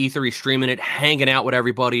watching E3, streaming it, hanging out with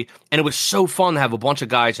everybody. And it was so fun to have a bunch of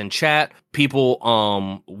guys in chat, people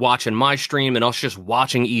watching my stream, and us just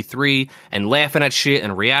watching E3 and laughing at shit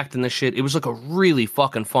and reacting to shit. It was like a really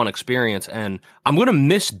fucking fun experience, and I'm gonna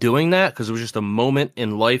miss doing that because it was just a moment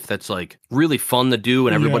in life that's like really fun to do,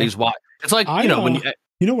 and everybody's watching. It's like, when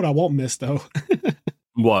you know what I won't miss though?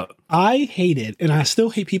 What? I hated, and I still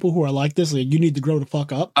hate people who are like this. Like, you need to grow the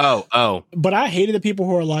fuck up. Oh. But I hated the people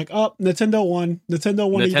who are like, Nintendo won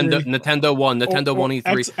E3. Nintendo won E3.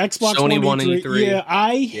 Xbox Sony won E3. Yeah,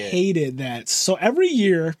 I hated that. So every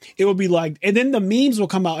year it would be like, and then the memes will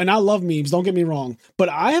come out, and I love memes, don't get me wrong. But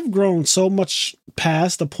I have grown so much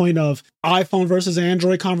past the point of iPhone versus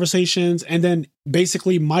Android conversations, and then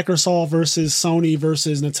basically Microsoft versus Sony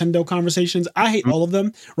versus Nintendo conversations. I hate all of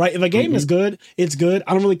them, right? If a game is good, it's good.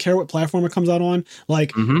 I don't really care what platform it comes out on.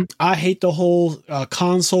 Like, I hate the whole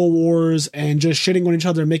console wars and just shitting on each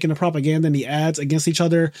other and making the propaganda and the ads against each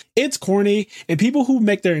other. It's corny. And people who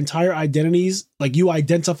make their entire identities, like you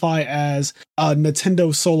identify as a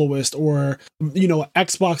Nintendo soloist or,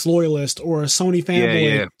 Xbox loyalist or a Sony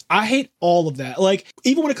fanboy. Yeah. I hate all of that. Like,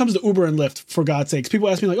 even when it comes to Uber and Lyft, for God's sakes, people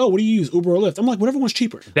ask me like, oh, what do you use, Uber or Lyft? I'm like, whatever one's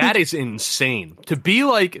cheaper. That is insane. To be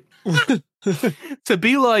like,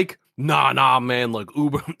 nah, man, like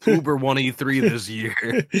Uber won E3 this year.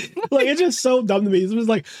 Like, it's just so dumb to me. It was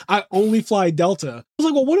like, I only fly Delta. I was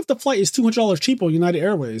like, well, what if the flight is $200 cheaper on United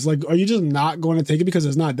Airways? Like, are you just not going to take it because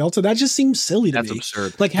it's not Delta? That just seems silly to me. That's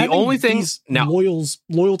absurd. Like, having the only thing now,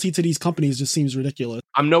 loyalty to these companies just seems ridiculous.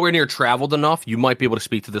 I'm nowhere near traveled enough. You might be able to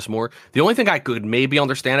speak to this more. The only thing I could maybe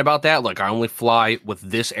understand about that, like, I only fly with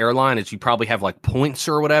this airline, is you probably have like points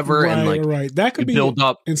or whatever, right, and like that could be build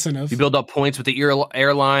up incentive. You build up points with the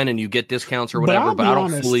airline, and you get discounts or whatever. But I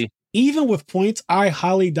don't fully. Even with points, I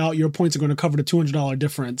highly doubt your points are going to cover the $200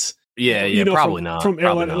 difference. Yeah, probably not. From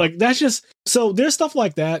airline, like, that's just, so there's stuff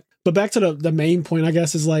like that. But back to the main point, I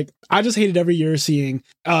guess, is like, I just hated every year seeing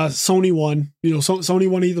Sony won. Sony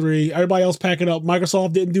won E3. Everybody else pack it up.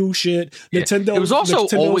 Microsoft didn't do shit. Yeah. Nintendo. It was also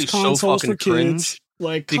always so fucking cringe.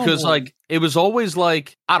 Like, because like it was always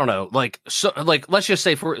like, I don't know, like, so, like, let's just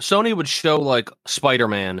say for Sony would show like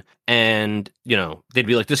Spider-Man, and they'd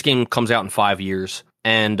be like, this game comes out in 5 years.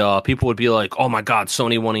 And people would be like, oh my God,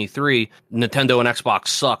 Sony won E3, Nintendo and Xbox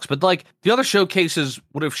sucks. But like the other showcases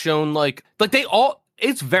would have shown like they all,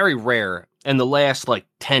 it's very rare in the last like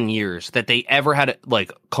 10 years that they ever had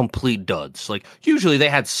like complete duds. Like usually they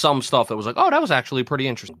had some stuff that was like, oh, that was actually pretty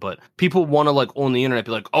interesting. But people want to like on the internet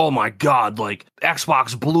be like, oh my God, like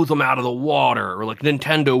Xbox blew them out of the water, or like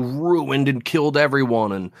Nintendo ruined and killed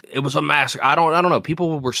everyone, and it was a massacre. I don't know.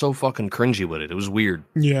 People were so fucking cringy with it. It was weird.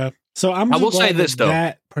 Yeah. So I will say this though,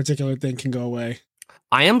 that particular thing can go away.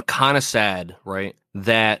 I am kind of sad, right,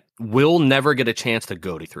 that we'll never get a chance to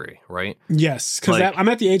go to E3, right? Yes, because like, I'm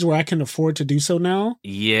at the age where I can afford to do so now.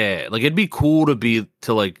 Yeah, like it'd be cool to go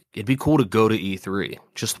to E3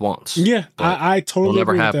 just once. Yeah, I totally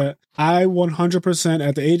agree with that. I 100%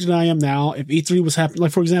 at the age that I am now, if E3 was happening,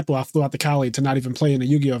 like for example, I flew out to Cali to not even play in a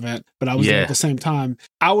Yu-Gi-Oh event, but I was there at the same time,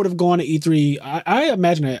 I would have gone to E3. I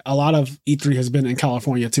imagine that a lot of E3 has been in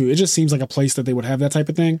California too. It just seems like a place that they would have that type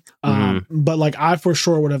of thing. But like I for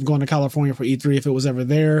sure would have gone to California for E3 if it was ever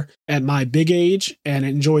there at my big age and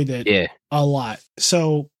enjoyed it a lot.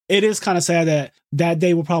 So it is kind of sad that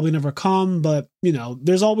day will probably never come, but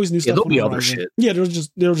there's always new stuff. There'll be other shit. Yeah,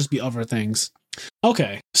 there'll just be other things.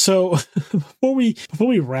 Okay, so before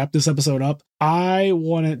we wrap this episode up, I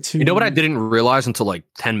wanted to. You know what I didn't realize until like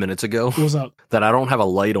 10 minutes ago? What's up? That I don't have a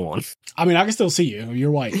light on. I mean, I can still see you. You're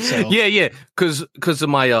white. So. Yeah, because of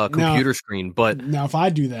my computer screen. But now, if I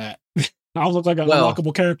do that, I'll look like an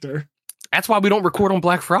unlockable character. That's why we don't record on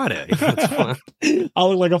Black Friday.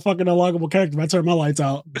 I'll look like a fucking unlockable character if I turn my lights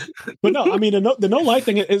out. But no, I mean, the no light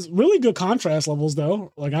thing is really good contrast levels,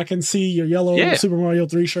 though. Like, I can see your yellow Super Mario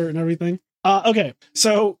 3 shirt and everything. Okay,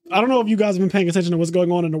 so I don't know if you guys have been paying attention to what's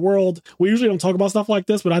going on in the world. We usually don't talk about stuff like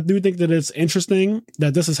this, but I do think that it's interesting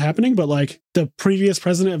that this is happening. But like the previous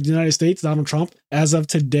president of the United States, Donald Trump, as of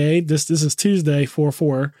today, this is Tuesday,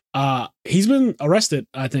 4/4. He's been arrested,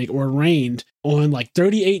 I think, or arraigned on like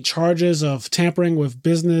 38 charges of tampering with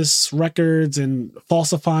business records and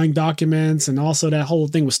falsifying documents, and also that whole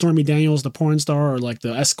thing with Stormy Daniels, the porn star, or like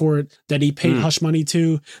the escort that he paid hush money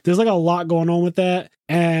to. There's like a lot going on with that,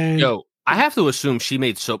 and I have to assume she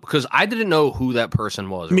made soap because I didn't know who that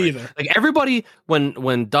person was. Me either. Like everybody,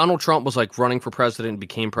 when Donald Trump was like running for president and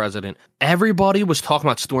became president, everybody was talking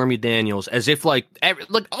about Stormy Daniels as if you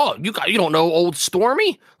don't know old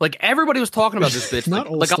Stormy. Like everybody was talking about this bitch.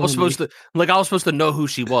 like I was supposed to know who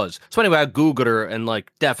she was. So anyway, I Googled her and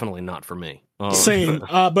like definitely not for me. Same.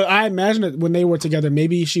 But I imagine that when they were together,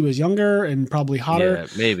 maybe she was younger and probably hotter. Yeah,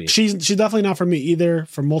 maybe. She's definitely not for me either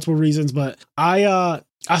for multiple reasons. But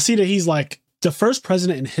I see that he's like the first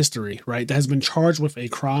president in history, right, that has been charged with a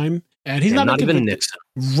crime, and he's not even Nixon.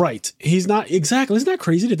 Right. He's not exactly. Isn't that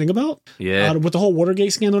crazy to think about? Yeah. With the whole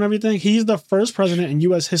Watergate scandal and everything, he's the first president in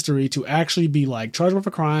U.S. history to actually be like charged with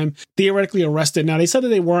a crime, theoretically arrested. Now they said that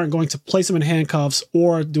they weren't going to place him in handcuffs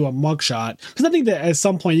or do a mugshot, because I think that at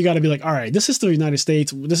some point you got to be like, all right, this is still the United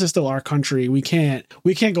States. This is still our country. We can't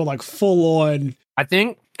go like full on. I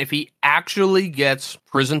think if he actually gets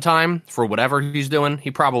prison time for whatever he's doing,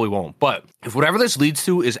 he probably won't. But if whatever this leads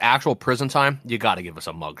to is actual prison time, you got to give us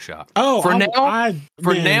a mugshot. Oh,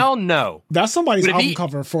 now, no. That's somebody's album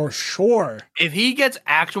cover for sure. If he gets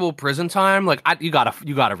actual prison time, like you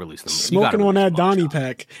gotta release them. Smoking on that Donnie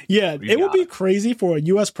pack. Yeah, it would be crazy for a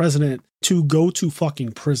U.S. president to go to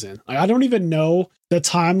fucking prison. Like, I don't even know the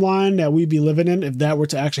timeline that we'd be living in if that were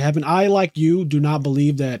to actually happen. I, like you, do not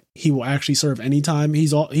believe that he will actually serve any time.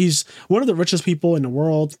 He's one of the richest people in the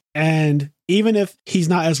world, and even if he's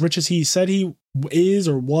not as rich as he said he is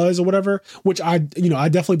or was or whatever, which I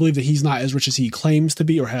definitely believe that he's not as rich as he claims to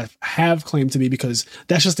be or have claimed to be, because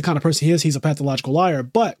that's just the kind of person he is. He's a pathological liar,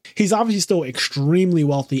 but he's obviously still extremely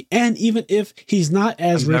wealthy. And even if he's not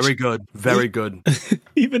as rich, very good.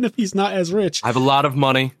 Even if he's not as rich, I have a lot of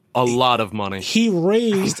money. He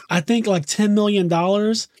raised, I think, like $10 million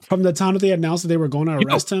from the time that they announced that they were going to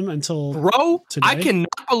arrest him until today. I cannot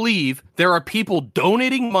believe there are people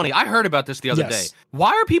donating money. I heard about this the other day.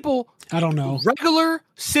 Why are people? I don't know. Regular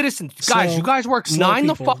citizens, guys. You guys work 9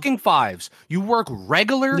 to fucking 5s. You work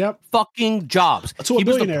regular fucking jobs. He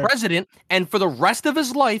was the president, and for the rest of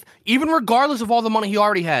his life, even regardless of all the money he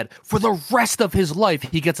already had, for the rest of his life,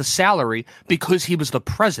 he gets a salary because he was the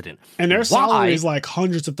president. And their salary is like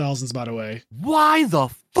hundreds of thousands, by the way. Why the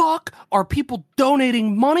fuck are people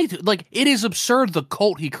donating money to? Like, it is absurd, the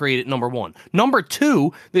cult he created, number one. Number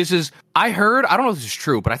two, I don't know if this is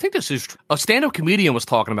true, but I think this is a stand-up comedian was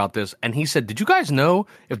talking about this, and he said, did you guys know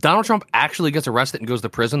if Donald Trump actually gets arrested and goes to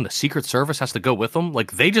prison, the Secret Service has to go with him?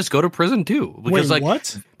 Like, they just go to prison too. Because, wait,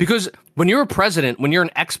 what? Because when you're a president, when you're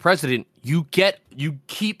an ex-president, you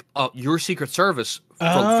keep your Secret Service for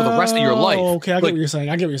the rest of your life. Okay, I get what you're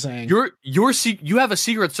saying. You have a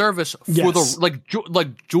Secret Service for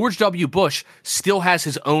the George W. Bush still has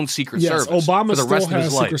his own Secret Service. Obama for the rest still of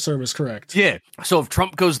his has life. Secret Service, correct? Yeah. So if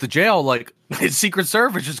Trump goes to jail, like his Secret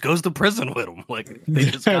Service just goes to prison with him. Like they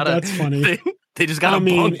just gotta. That's funny. They just gotta.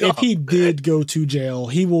 If he did go to jail,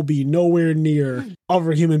 he will be nowhere near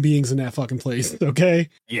other human beings in that fucking place. Okay.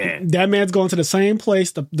 Yeah. That man's going to the same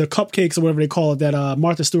place, the cupcakes or whatever they call it, that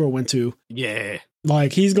Martha Stewart went to. Yeah.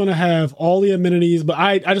 Like, he's going to have all the amenities, but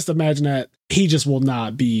I just imagine that he just will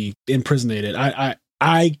not be imprisonated.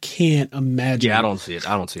 I can't imagine. Yeah, I don't see it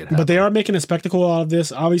happening. But they are making a spectacle out of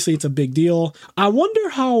this. Obviously, it's a big deal. I wonder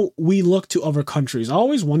how we look to other countries. I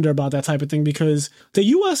always wonder about that type of thing, because the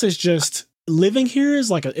U.S. is just... living here is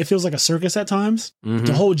like it feels like a circus at times. Mm-hmm.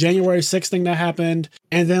 The whole January 6th thing that happened,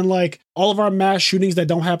 and then like all of our mass shootings that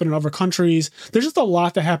don't happen in other countries. There's just a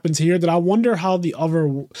lot that happens here that I wonder how the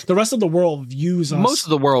rest of the world views us. Most of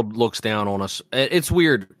the world looks down on us. It's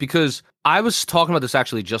weird because I was talking about this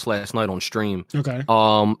actually just last night on stream. Okay.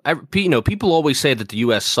 People always say that the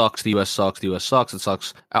U.S. sucks. The U.S. sucks. The U.S. sucks. It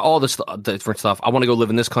sucks. All this different stuff. I want to go live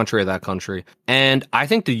in this country or that country, and I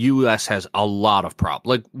think the U.S. has a lot of problems,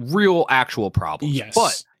 like real, actual problems. Yes.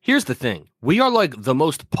 But here's the thing. We are like the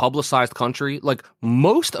most publicized country. Like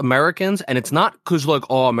most Americans, and it's not because like,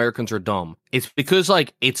 oh, Americans are dumb. It's because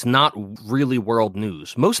like it's not really world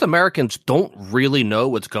news. Most Americans don't really know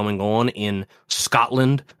what's going on in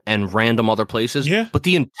Scotland and random other places. Yeah. But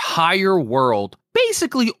the entire world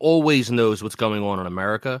basically always knows what's going on in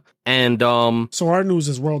America. And so our news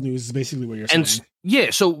is world news is basically what you're saying.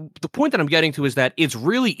 Yeah, so the point that I'm getting to is that it's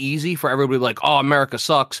really easy for everybody to be like, oh, America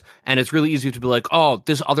sucks, and it's really easy to be like, oh,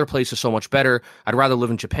 this other place is so much better. I'd rather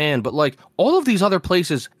live in Japan. But like all of these other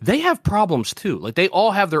places, they have problems too. Like they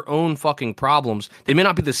all have their own fucking problems. They may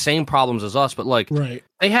not be the same problems as us, but like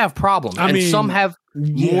they have problems. I mean, some have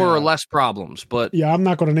more or less problems. But yeah, I'm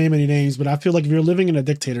not going to name any names, but I feel like if you're living in a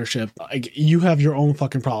dictatorship, like you have your own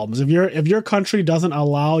fucking problems. If your country doesn't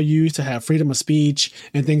allow you to have freedom of speech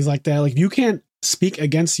and things like that, like you can't speak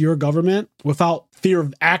against your government without fear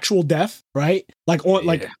of actual death, right? Like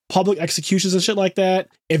like public executions and shit like that.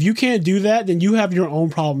 If you can't do that, then you have your own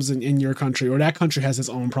problems in your country, or that country has its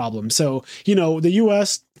own problems. So, you know, the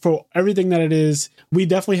US, for everything that it is, we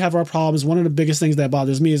definitely have our problems. One of the biggest things that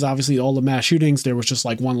bothers me is obviously all the mass shootings. There was just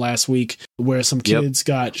like one last week where some kids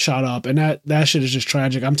got shot up, and that shit is just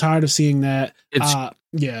tragic. I'm tired of seeing that.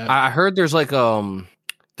 I heard there's like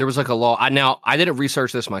there was like a law. I didn't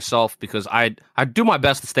research this myself because I do my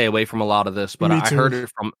best to stay away from a lot of this, but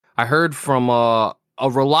I heard from a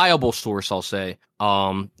reliable source, I'll say,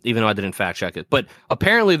 even though I didn't fact check it. But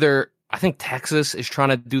apparently I think Texas is trying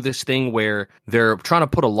to do this thing where they're trying to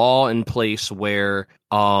put a law in place where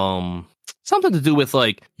something to do with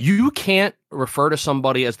like you can't refer to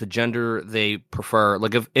somebody as the gender they prefer.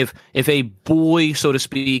 Like if a boy, so to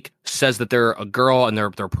speak, says that they're a girl and their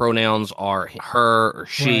pronouns are her or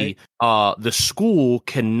she, the school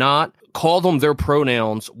cannot call them their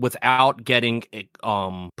pronouns without getting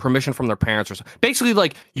permission from their parents or something. Basically,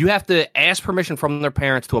 like you have to ask permission from their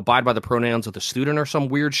parents to abide by the pronouns of the student or some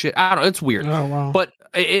weird shit. I don't know. It's weird. Oh, wow. But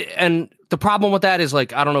and the problem with that is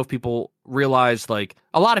like I don't know if people realize like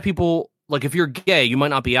a lot of people. Like if you're gay, you might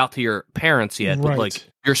not be out to your parents yet, but like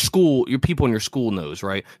your people in your school knows,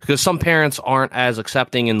 right? Because some parents aren't as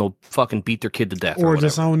accepting and they'll fucking beat their kid to death or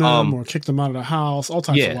disown them or kick them out of the house, all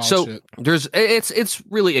types of wild shit. It's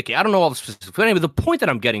really icky. I don't know all the specifics, but anyway, the point that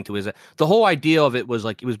I'm getting to is that the whole idea of it was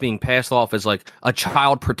like it was being passed off as like a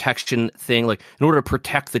child protection thing, like in order to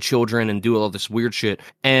protect the children and do all this weird shit.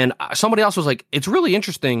 And somebody else was like, it's really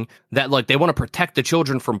interesting that like they want to protect the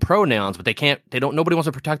children from pronouns, but nobody wants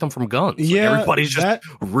to protect them from guns. Yeah, like, everybody's just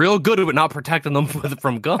real good at not protecting them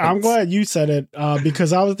from guns. I'm glad you said it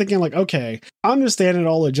because I was thinking like, okay, understanding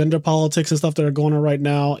all the gender politics and stuff that are going on right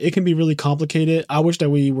now, it can be really complicated. I wish that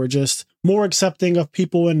we were just more accepting of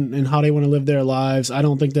people and how they want to live their lives. I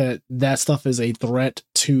don't think that stuff is a threat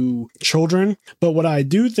to children. But what I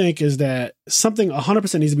do think is that something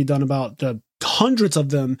 100% needs to be done about the hundreds of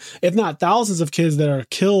them, if not thousands of kids that are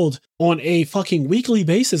killed on a fucking weekly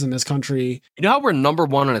basis in this country. You know how we're number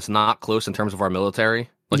one and it's not close in terms of our military?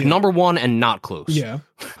 Like number one and not close. Yeah.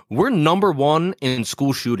 We're number one in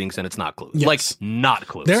school shootings and it's not close. Yes. Like not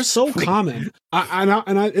close. They're so common.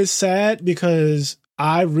 It's sad because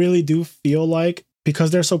I really do feel like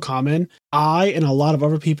because they're so common, I and a lot of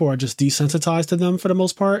other people are just desensitized to them for the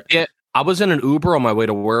most part. Yeah. I was in an Uber on my way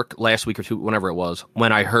to work last week or two, whenever it was,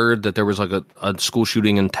 when I heard that there was like a school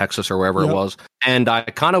shooting in Texas or wherever it was. And I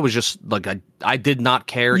kind of was just like, I did not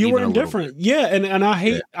care. You were indifferent. Yeah. And I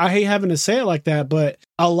hate having to say it like that. But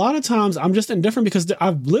a lot of times I'm just indifferent because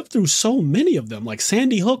I've lived through so many of them, like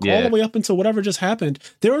Sandy Hook all the way up until whatever just happened.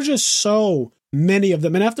 There were just so many of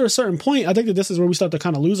them. And after a certain point, I think that this is where we start to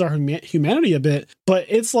kind of lose our humanity a bit. But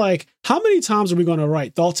it's like, how many times are we going to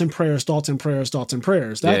write thoughts and prayers, thoughts and prayers, thoughts and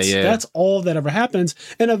prayers? That's all that ever happens.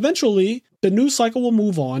 And eventually the news cycle will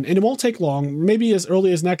move on and it won't take long. Maybe as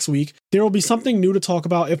early as next week, there will be something new to talk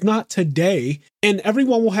about, if not today. And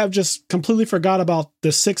everyone will have just completely forgot about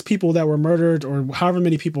the 6 people that were murdered or however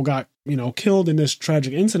many people got, killed in this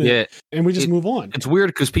tragic incident. Yeah, and we just move on. It's weird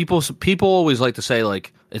because people always like to say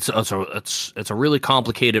like it's a really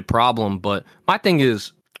complicated problem. But my thing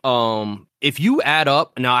is, if you add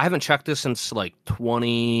up, now I haven't checked this since like I want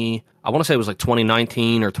to say it was like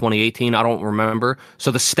 2019 or 2018. I don't remember. So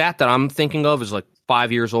the stat that I'm thinking of is like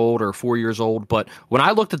 5 years old or 4 years old. But when I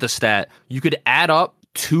looked at the stat, you could add up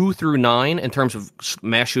 2 through 9 in terms of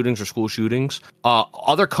mass shootings or school shootings.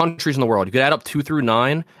 Other countries in the world, you could add up 2 through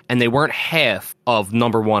 9, and they weren't half of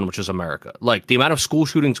number 1, which is America. Like the amount of school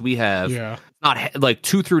shootings we have, not like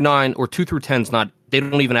 2 through 9 or 2 through 10 is not. They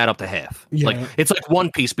don't even add up to half. Yeah. Like it's like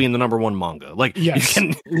One Piece being the number 1 manga. Like you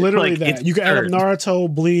can literally like, that you can add up Naruto,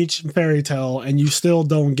 Bleach, Fairy Tail, and you still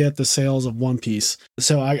don't get the sales of One Piece.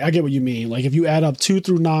 So I get what you mean. Like if you add up 2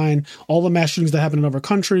 through 9, all the mass shootings that happen in other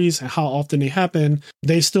countries and how often they happen,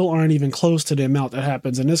 they still aren't even close to the amount that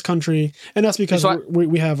happens in this country. And that's because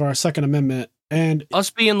we have our Second Amendment. And us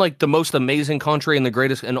being like the most amazing country and the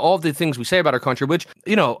greatest and all the things we say about our country, which,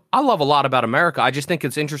 I love a lot about America. I just think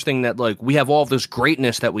it's interesting that like we have all this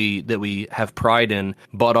greatness that we have pride in.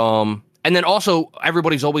 But And then also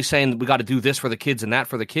everybody's always saying we got to do this for the kids and that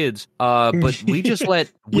for the kids. But we just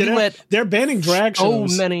they're banning drag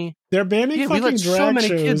shows. They're banning fucking drag shows. So many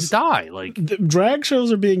kids die. Like drag shows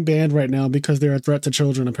are being banned right now because they're a threat to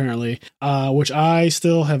children, apparently. Which I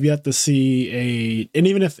still have yet to see and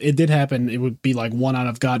even if it did happen, it would be like one out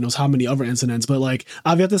of God knows how many other incidents. But like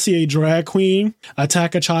I've yet to see a drag queen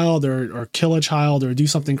attack a child or kill a child or do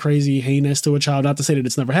something crazy, heinous to a child. Not to say that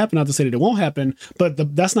it's never happened, not to say that it won't happen,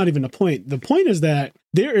 but that's not even the point. The point is that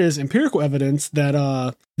there is empirical evidence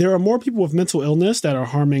that there are more people with mental illness that are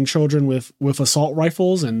harming children with assault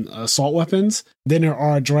rifles and assault weapons than there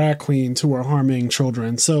are drag queens who are harming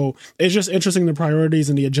children. So it's just interesting the priorities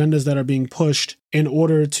and the agendas that are being pushed in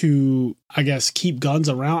order to, I guess, keep guns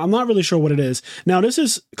around. I'm not really sure what it is. Now, this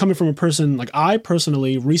is coming from a person, like I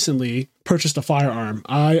personally recently purchased a firearm.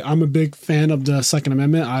 I'm a big fan of the Second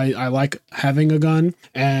Amendment. I like having a gun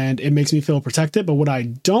and it makes me feel protected. But what I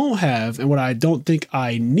don't have and what I don't think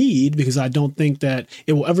I need, because I don't think that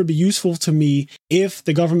it will ever be useful to me if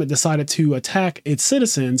the government decided to attack its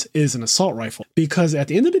citizens, is an assault rifle. Because at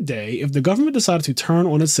the end of the day, if the government decided to turn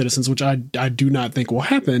on its citizens, which I do not think will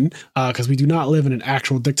happen, because we do not live in an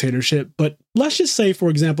actual dictatorship, but let's just say, for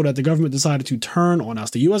example, that the government decided to turn on us.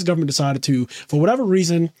 The U.S. government decided to, for whatever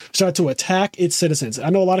reason, start to attack its citizens. I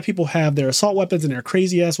know a lot of people have their assault weapons and their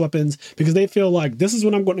crazy ass weapons because they feel like this is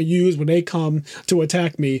what I'm going to use when they come to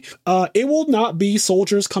attack me. It will not be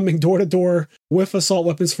soldiers coming door to door with assault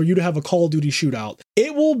weapons for you to have a Call of Duty shootout.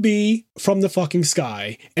 It will be from the fucking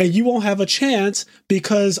sky, and you won't have a chance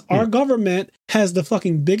because our government has the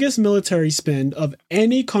fucking biggest military spend of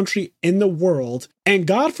any country in the world. And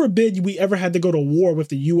God forbid we ever had to go to war with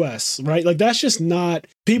the US, right? Like that's just not,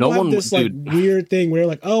 people have this like weird thing where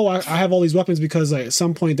like, oh, I have all these weapons because like, at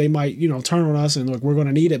some point they might, turn on us and like, we're going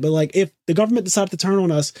to need it. But like, if the government decided to turn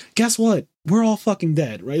on us, guess what? We're all fucking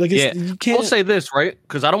dead, right? Like, you can't. I'll say this, right?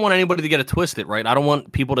 Because I don't want anybody to get it twisted, right? I don't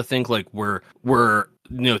want people to think like we're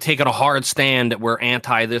taking a hard stand that we're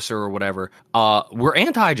anti this or whatever. We're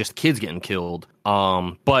anti just kids getting killed.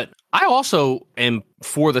 But I also am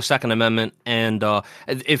for the Second Amendment, and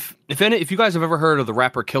if you guys have ever heard of the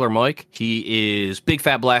rapper Killer Mike, he is big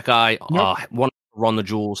fat black guy. Nope. One Run the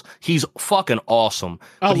Jewels. He's fucking awesome.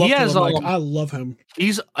 I love him.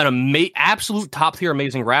 He's an absolute top tier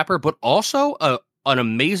amazing rapper, but also an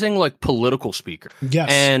amazing like political speaker. Yes,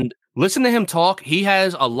 and listen to him talk. He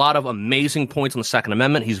has a lot of amazing points on the Second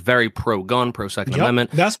Amendment. He's very pro-gun, pro-Second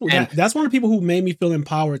Amendment. That's one of the people who made me feel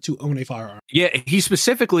empowered to own a firearm. Yeah, he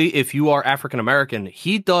specifically, if you are African-American,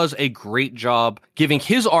 he does a great job giving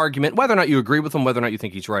his argument, whether or not you agree with him, whether or not you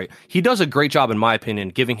think he's right. He does a great job, in my opinion,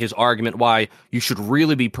 giving his argument why you should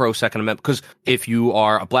really be pro-Second Amendment. Because if you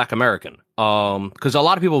are a black American, because a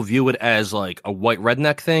lot of people view it as like a white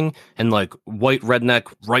redneck thing and like white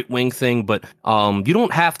redneck right wing thing, but you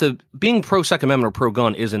don't have to. Being pro Second Amendment or pro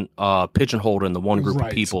gun isn't pigeonholed in the one group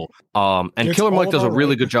of people. And it's Killer Mike does a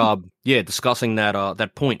really good job, discussing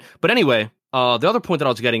that point. But anyway, the other point that I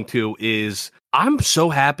was getting to is I'm so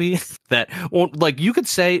happy that, like, you could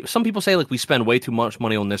say, some people say, like, we spend way too much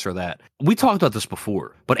money on this or that. We talked about this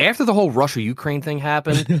before, but after the whole Russia-Ukraine thing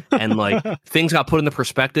happened and, like, things got put into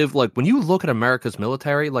perspective, like, when you look at America's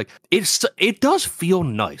military, like, it does feel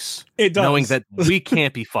nice. It does. Knowing that we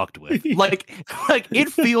can't be fucked with. Like, it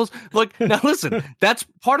feels like, now listen, that's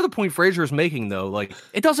part of the point Fraser is making, though. Like,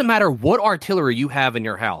 it doesn't matter what artillery you have in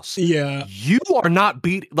your house. Yeah. You are not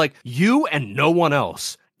like, you and no one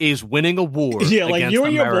else is winning a war. Yeah, like you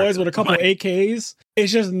and your America. boys with a couple of AKs,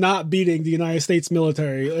 it's just not beating the United States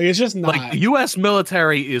military. Like, it's just not. Like, the U.S.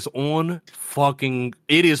 military is on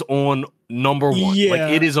number one. Yeah.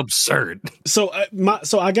 Like, it is absurd. So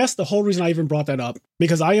I guess the whole reason I even brought that up,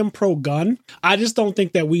 because I am pro-gun, I just don't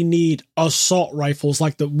think that we need assault rifles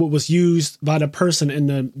like what was used by the person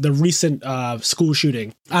in the recent school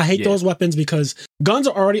shooting. I hate those weapons because guns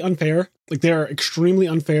are already unfair. Like, they're extremely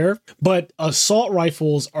unfair, but assault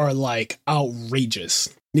rifles are like outrageous.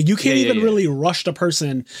 You can't even really rush the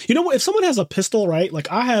person. You know what? If someone has a pistol, right? Like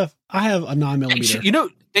I have a 9mm. You know,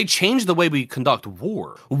 they changed the way we conduct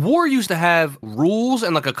war. War used to have rules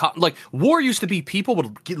and like war used to be people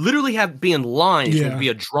would literally be in lines. There would be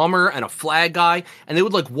a drummer and a flag guy, and they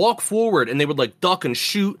would like walk forward and they would like duck and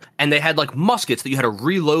shoot, and they had like muskets that you had to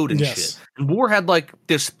reload and shit. And war had like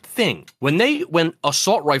this thing when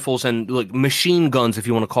assault rifles and like machine guns, if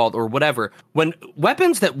you want to call it, or whatever, when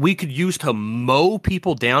weapons that we could use to mow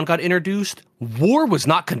people down got introduced, war was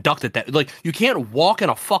not conducted that, like, you can't walk in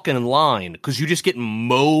a fucking line because you just get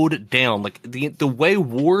mowed down. Like, the way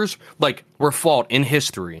wars like were fought in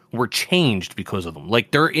history were changed because of them.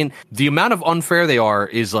 Like, the amount of unfair they are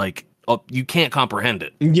is like you can't comprehend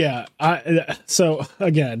it. Yeah. So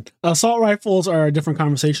again, assault rifles are a different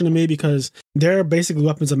conversation to me because they're basically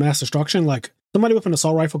weapons of mass destruction. Like somebody with an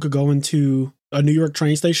assault rifle could go into a New York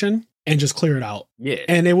train station and just clear it out. Yeah.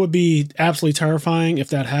 And it would be absolutely terrifying if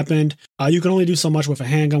that happened. You can only do so much with a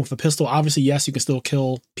handgun. With a pistol, obviously, yes, you can still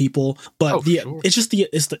kill people, but it's just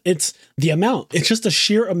the amount. It's just the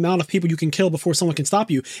sheer amount of people you can kill before someone can stop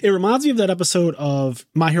you. It reminds me of that episode of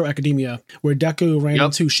My Hero Academia where Deku ran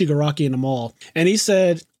into Shigaraki in the mall, and he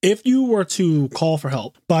said, if you were to call for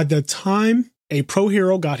help, by the time a pro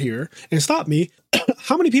hero got here and stopped me,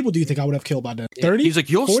 how many people do you think I would have killed by then? 30? He's like,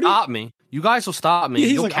 you'll 40? Stop me. You guys will stop me. Yeah,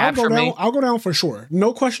 he's You'll like, capture me. I'll go down for sure.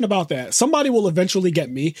 No question about that. Somebody will eventually get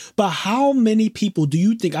me. But how many people do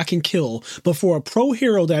you think I can kill before a pro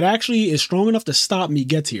hero that actually is strong enough to stop me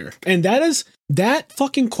gets here? And that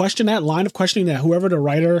fucking question, that line of questioning that whoever the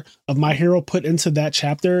writer of My Hero put into that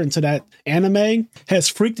chapter, into that anime, has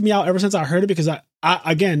freaked me out ever since I heard it, because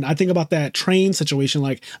I think about that train situation,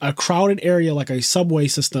 like a crowded area, like a subway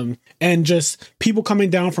system, and just people coming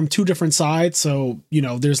down from two different sides. So,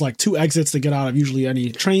 there's like two exits to get out of usually any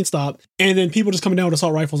train stop. And then people just coming down with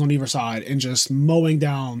assault rifles on either side and just mowing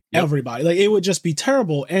down everybody. Like it would just be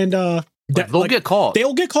terrible. And, they'll get caught.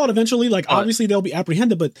 They'll get caught eventually. Like, obviously, they'll be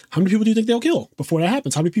apprehended. But how many people do you think they'll kill before that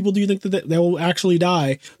happens? How many people do you think that they will actually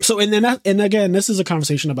die? So, and again, this is a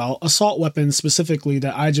conversation about assault weapons specifically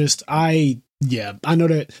that I know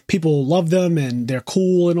that people love them and they're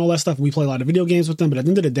cool and all that stuff. We play a lot of video games with them. But at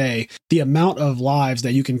the end of the day, the amount of lives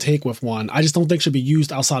that you can take with one, I just don't think should be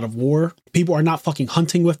used outside of war. People are not fucking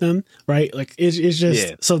hunting with them, right? Like it's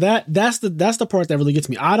just so that's the part that really gets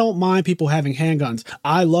me. I don't mind people having handguns.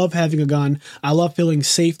 I love having a gun. I love feeling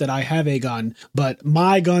safe that I have a gun, but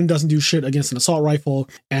my gun doesn't do shit against an assault rifle,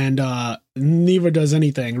 and neither does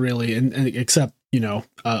anything really, and except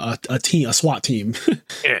a SWAT team.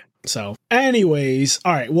 Yeah. So anyways,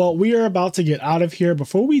 all right, well, we are about to get out of here.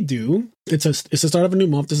 Before we do, it's the start of a new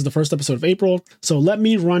month. This is the first episode of April. So let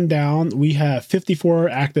me run down. We have 54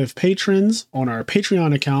 active patrons on our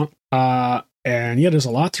Patreon account. And there's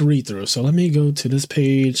a lot to read through. So let me go to this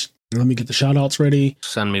page. Let me get the shout outs ready.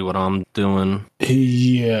 Send me what I'm doing.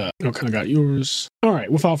 Yeah. Okay, I got yours. All right.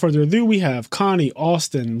 Without further ado, we have Connie,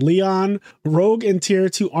 Austin, Leon. Rogue and Tier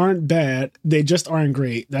 2 aren't bad. They just aren't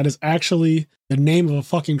great. That is actually the name of a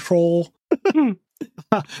fucking troll.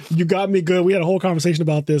 You got me good. We had a whole conversation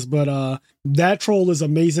about this, but that troll is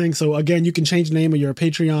amazing. So again, you can change the name of your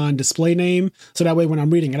Patreon display name, so that way when I'm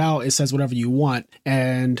reading it out, it says whatever you want.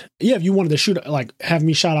 And if you wanted to have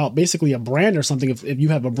me shout out basically a brand or something, if you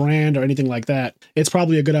have a brand or anything like that, it's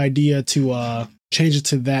probably a good idea to change it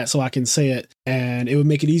to that so I can say it, and it would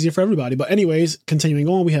make it easier for everybody. But anyways, continuing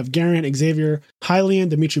on, we have Garen, Xavier, Hylian,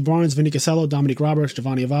 Dimitri Barnes, Vinny Casello, Dominic Roberts,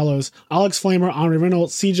 Giovanni Avalos, Alex Flamer, Henri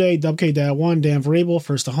Reynolds, CJ, WK-1, Dan Variable,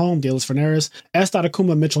 First to Home, Dallas Fernaris, S.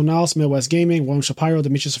 Akuma, Mitchell Niles, Midwest Gaming, William Shapiro,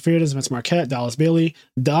 Demetrius Safirdas, Vince Marquette, Dallas Bailey,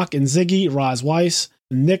 Doc and Ziggy, Roz Weiss,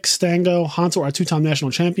 Nick Stango, Hanto, our two-time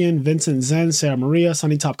national champion, Vincent Zen, Sarah Maria,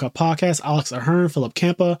 Sunny Top Cup Podcast, Alex Ahern, Philip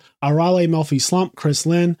Campa, Arale Melfi Slump, Chris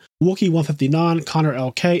Lynn, Wookie 159, Connor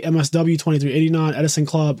LK, MSW 2389, Edison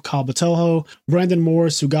Club, Kyle Batoho, Brandon Moore,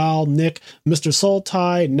 Sugal, Nick, Mr.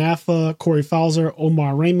 Soltai, Nafa, Corey Fowler,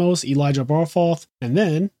 Omar Ramos, Elijah Barfoth, and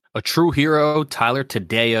then A True Hero, Tyler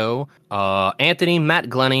Tadeo, Anthony, Matt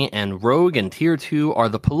Glenny, and Rogue and Tier 2 are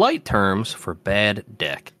the polite terms for bad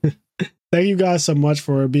deck. Thank you guys so much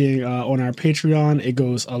for being on our Patreon. It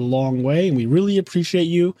goes a long way, and we really appreciate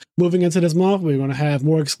you. Moving into this month, we're going to have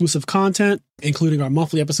more exclusive content, including our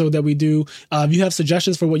monthly episode that we do. If you have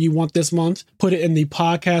suggestions for what you want this month, put it in the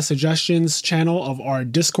podcast suggestions channel of our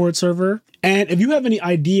Discord server. And if you have any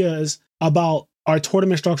ideas about our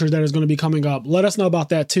tournament structures that is going to be coming up, let us know about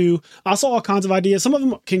that too. I saw all kinds of ideas. Some of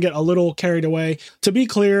them can get a little carried away. To be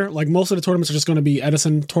clear, like most of the tournaments are just going to be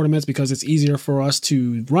Edison tournaments because it's easier for us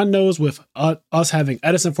to run those with us having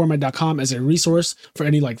edisonformat.com as a resource for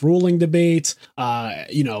any like ruling debates.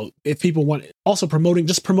 If people want also promoting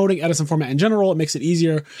Edison format in general, it makes it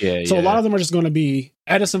easier. So a lot of them are just going to be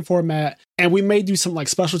Edison format, and we may do some like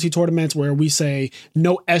specialty tournaments where we say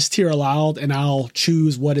no S tier allowed, and I'll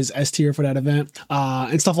choose what is S tier for that event,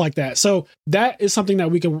 and stuff like that. So that is something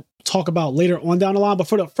that we can talk about later on down the line. But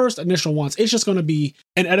for the first initial ones, it's just going to be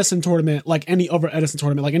an Edison tournament like any other Edison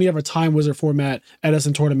tournament, like any other Time Wizard format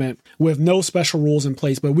Edison tournament with no special rules in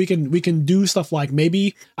place. But we can do stuff like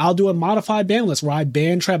maybe I'll do a modified ban list where I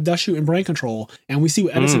ban Trap Dust Shoot and Brain Control, and we see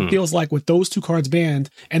what Edison feels like with those 2 cards banned,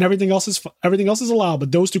 and everything else is allowed,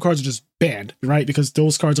 but those 2 cards are just banned, right? Because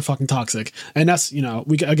those cards are fucking toxic. And that's,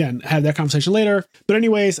 we can again have that conversation later. But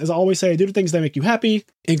anyways, as I always say, do the things that make you happy,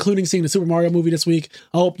 including seeing the Super Mario movie this week.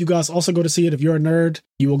 I hope you guys also go to see it. If you're a nerd,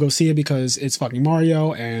 you will go see it because it's fucking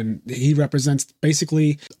Mario, and he represents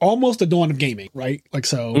basically almost the dawn of gaming, right? Like,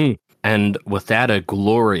 so. And with that, a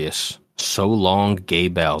glorious so long, Gay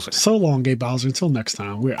Bowser. So long, Gay Bowser. Until next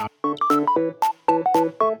time, we're out.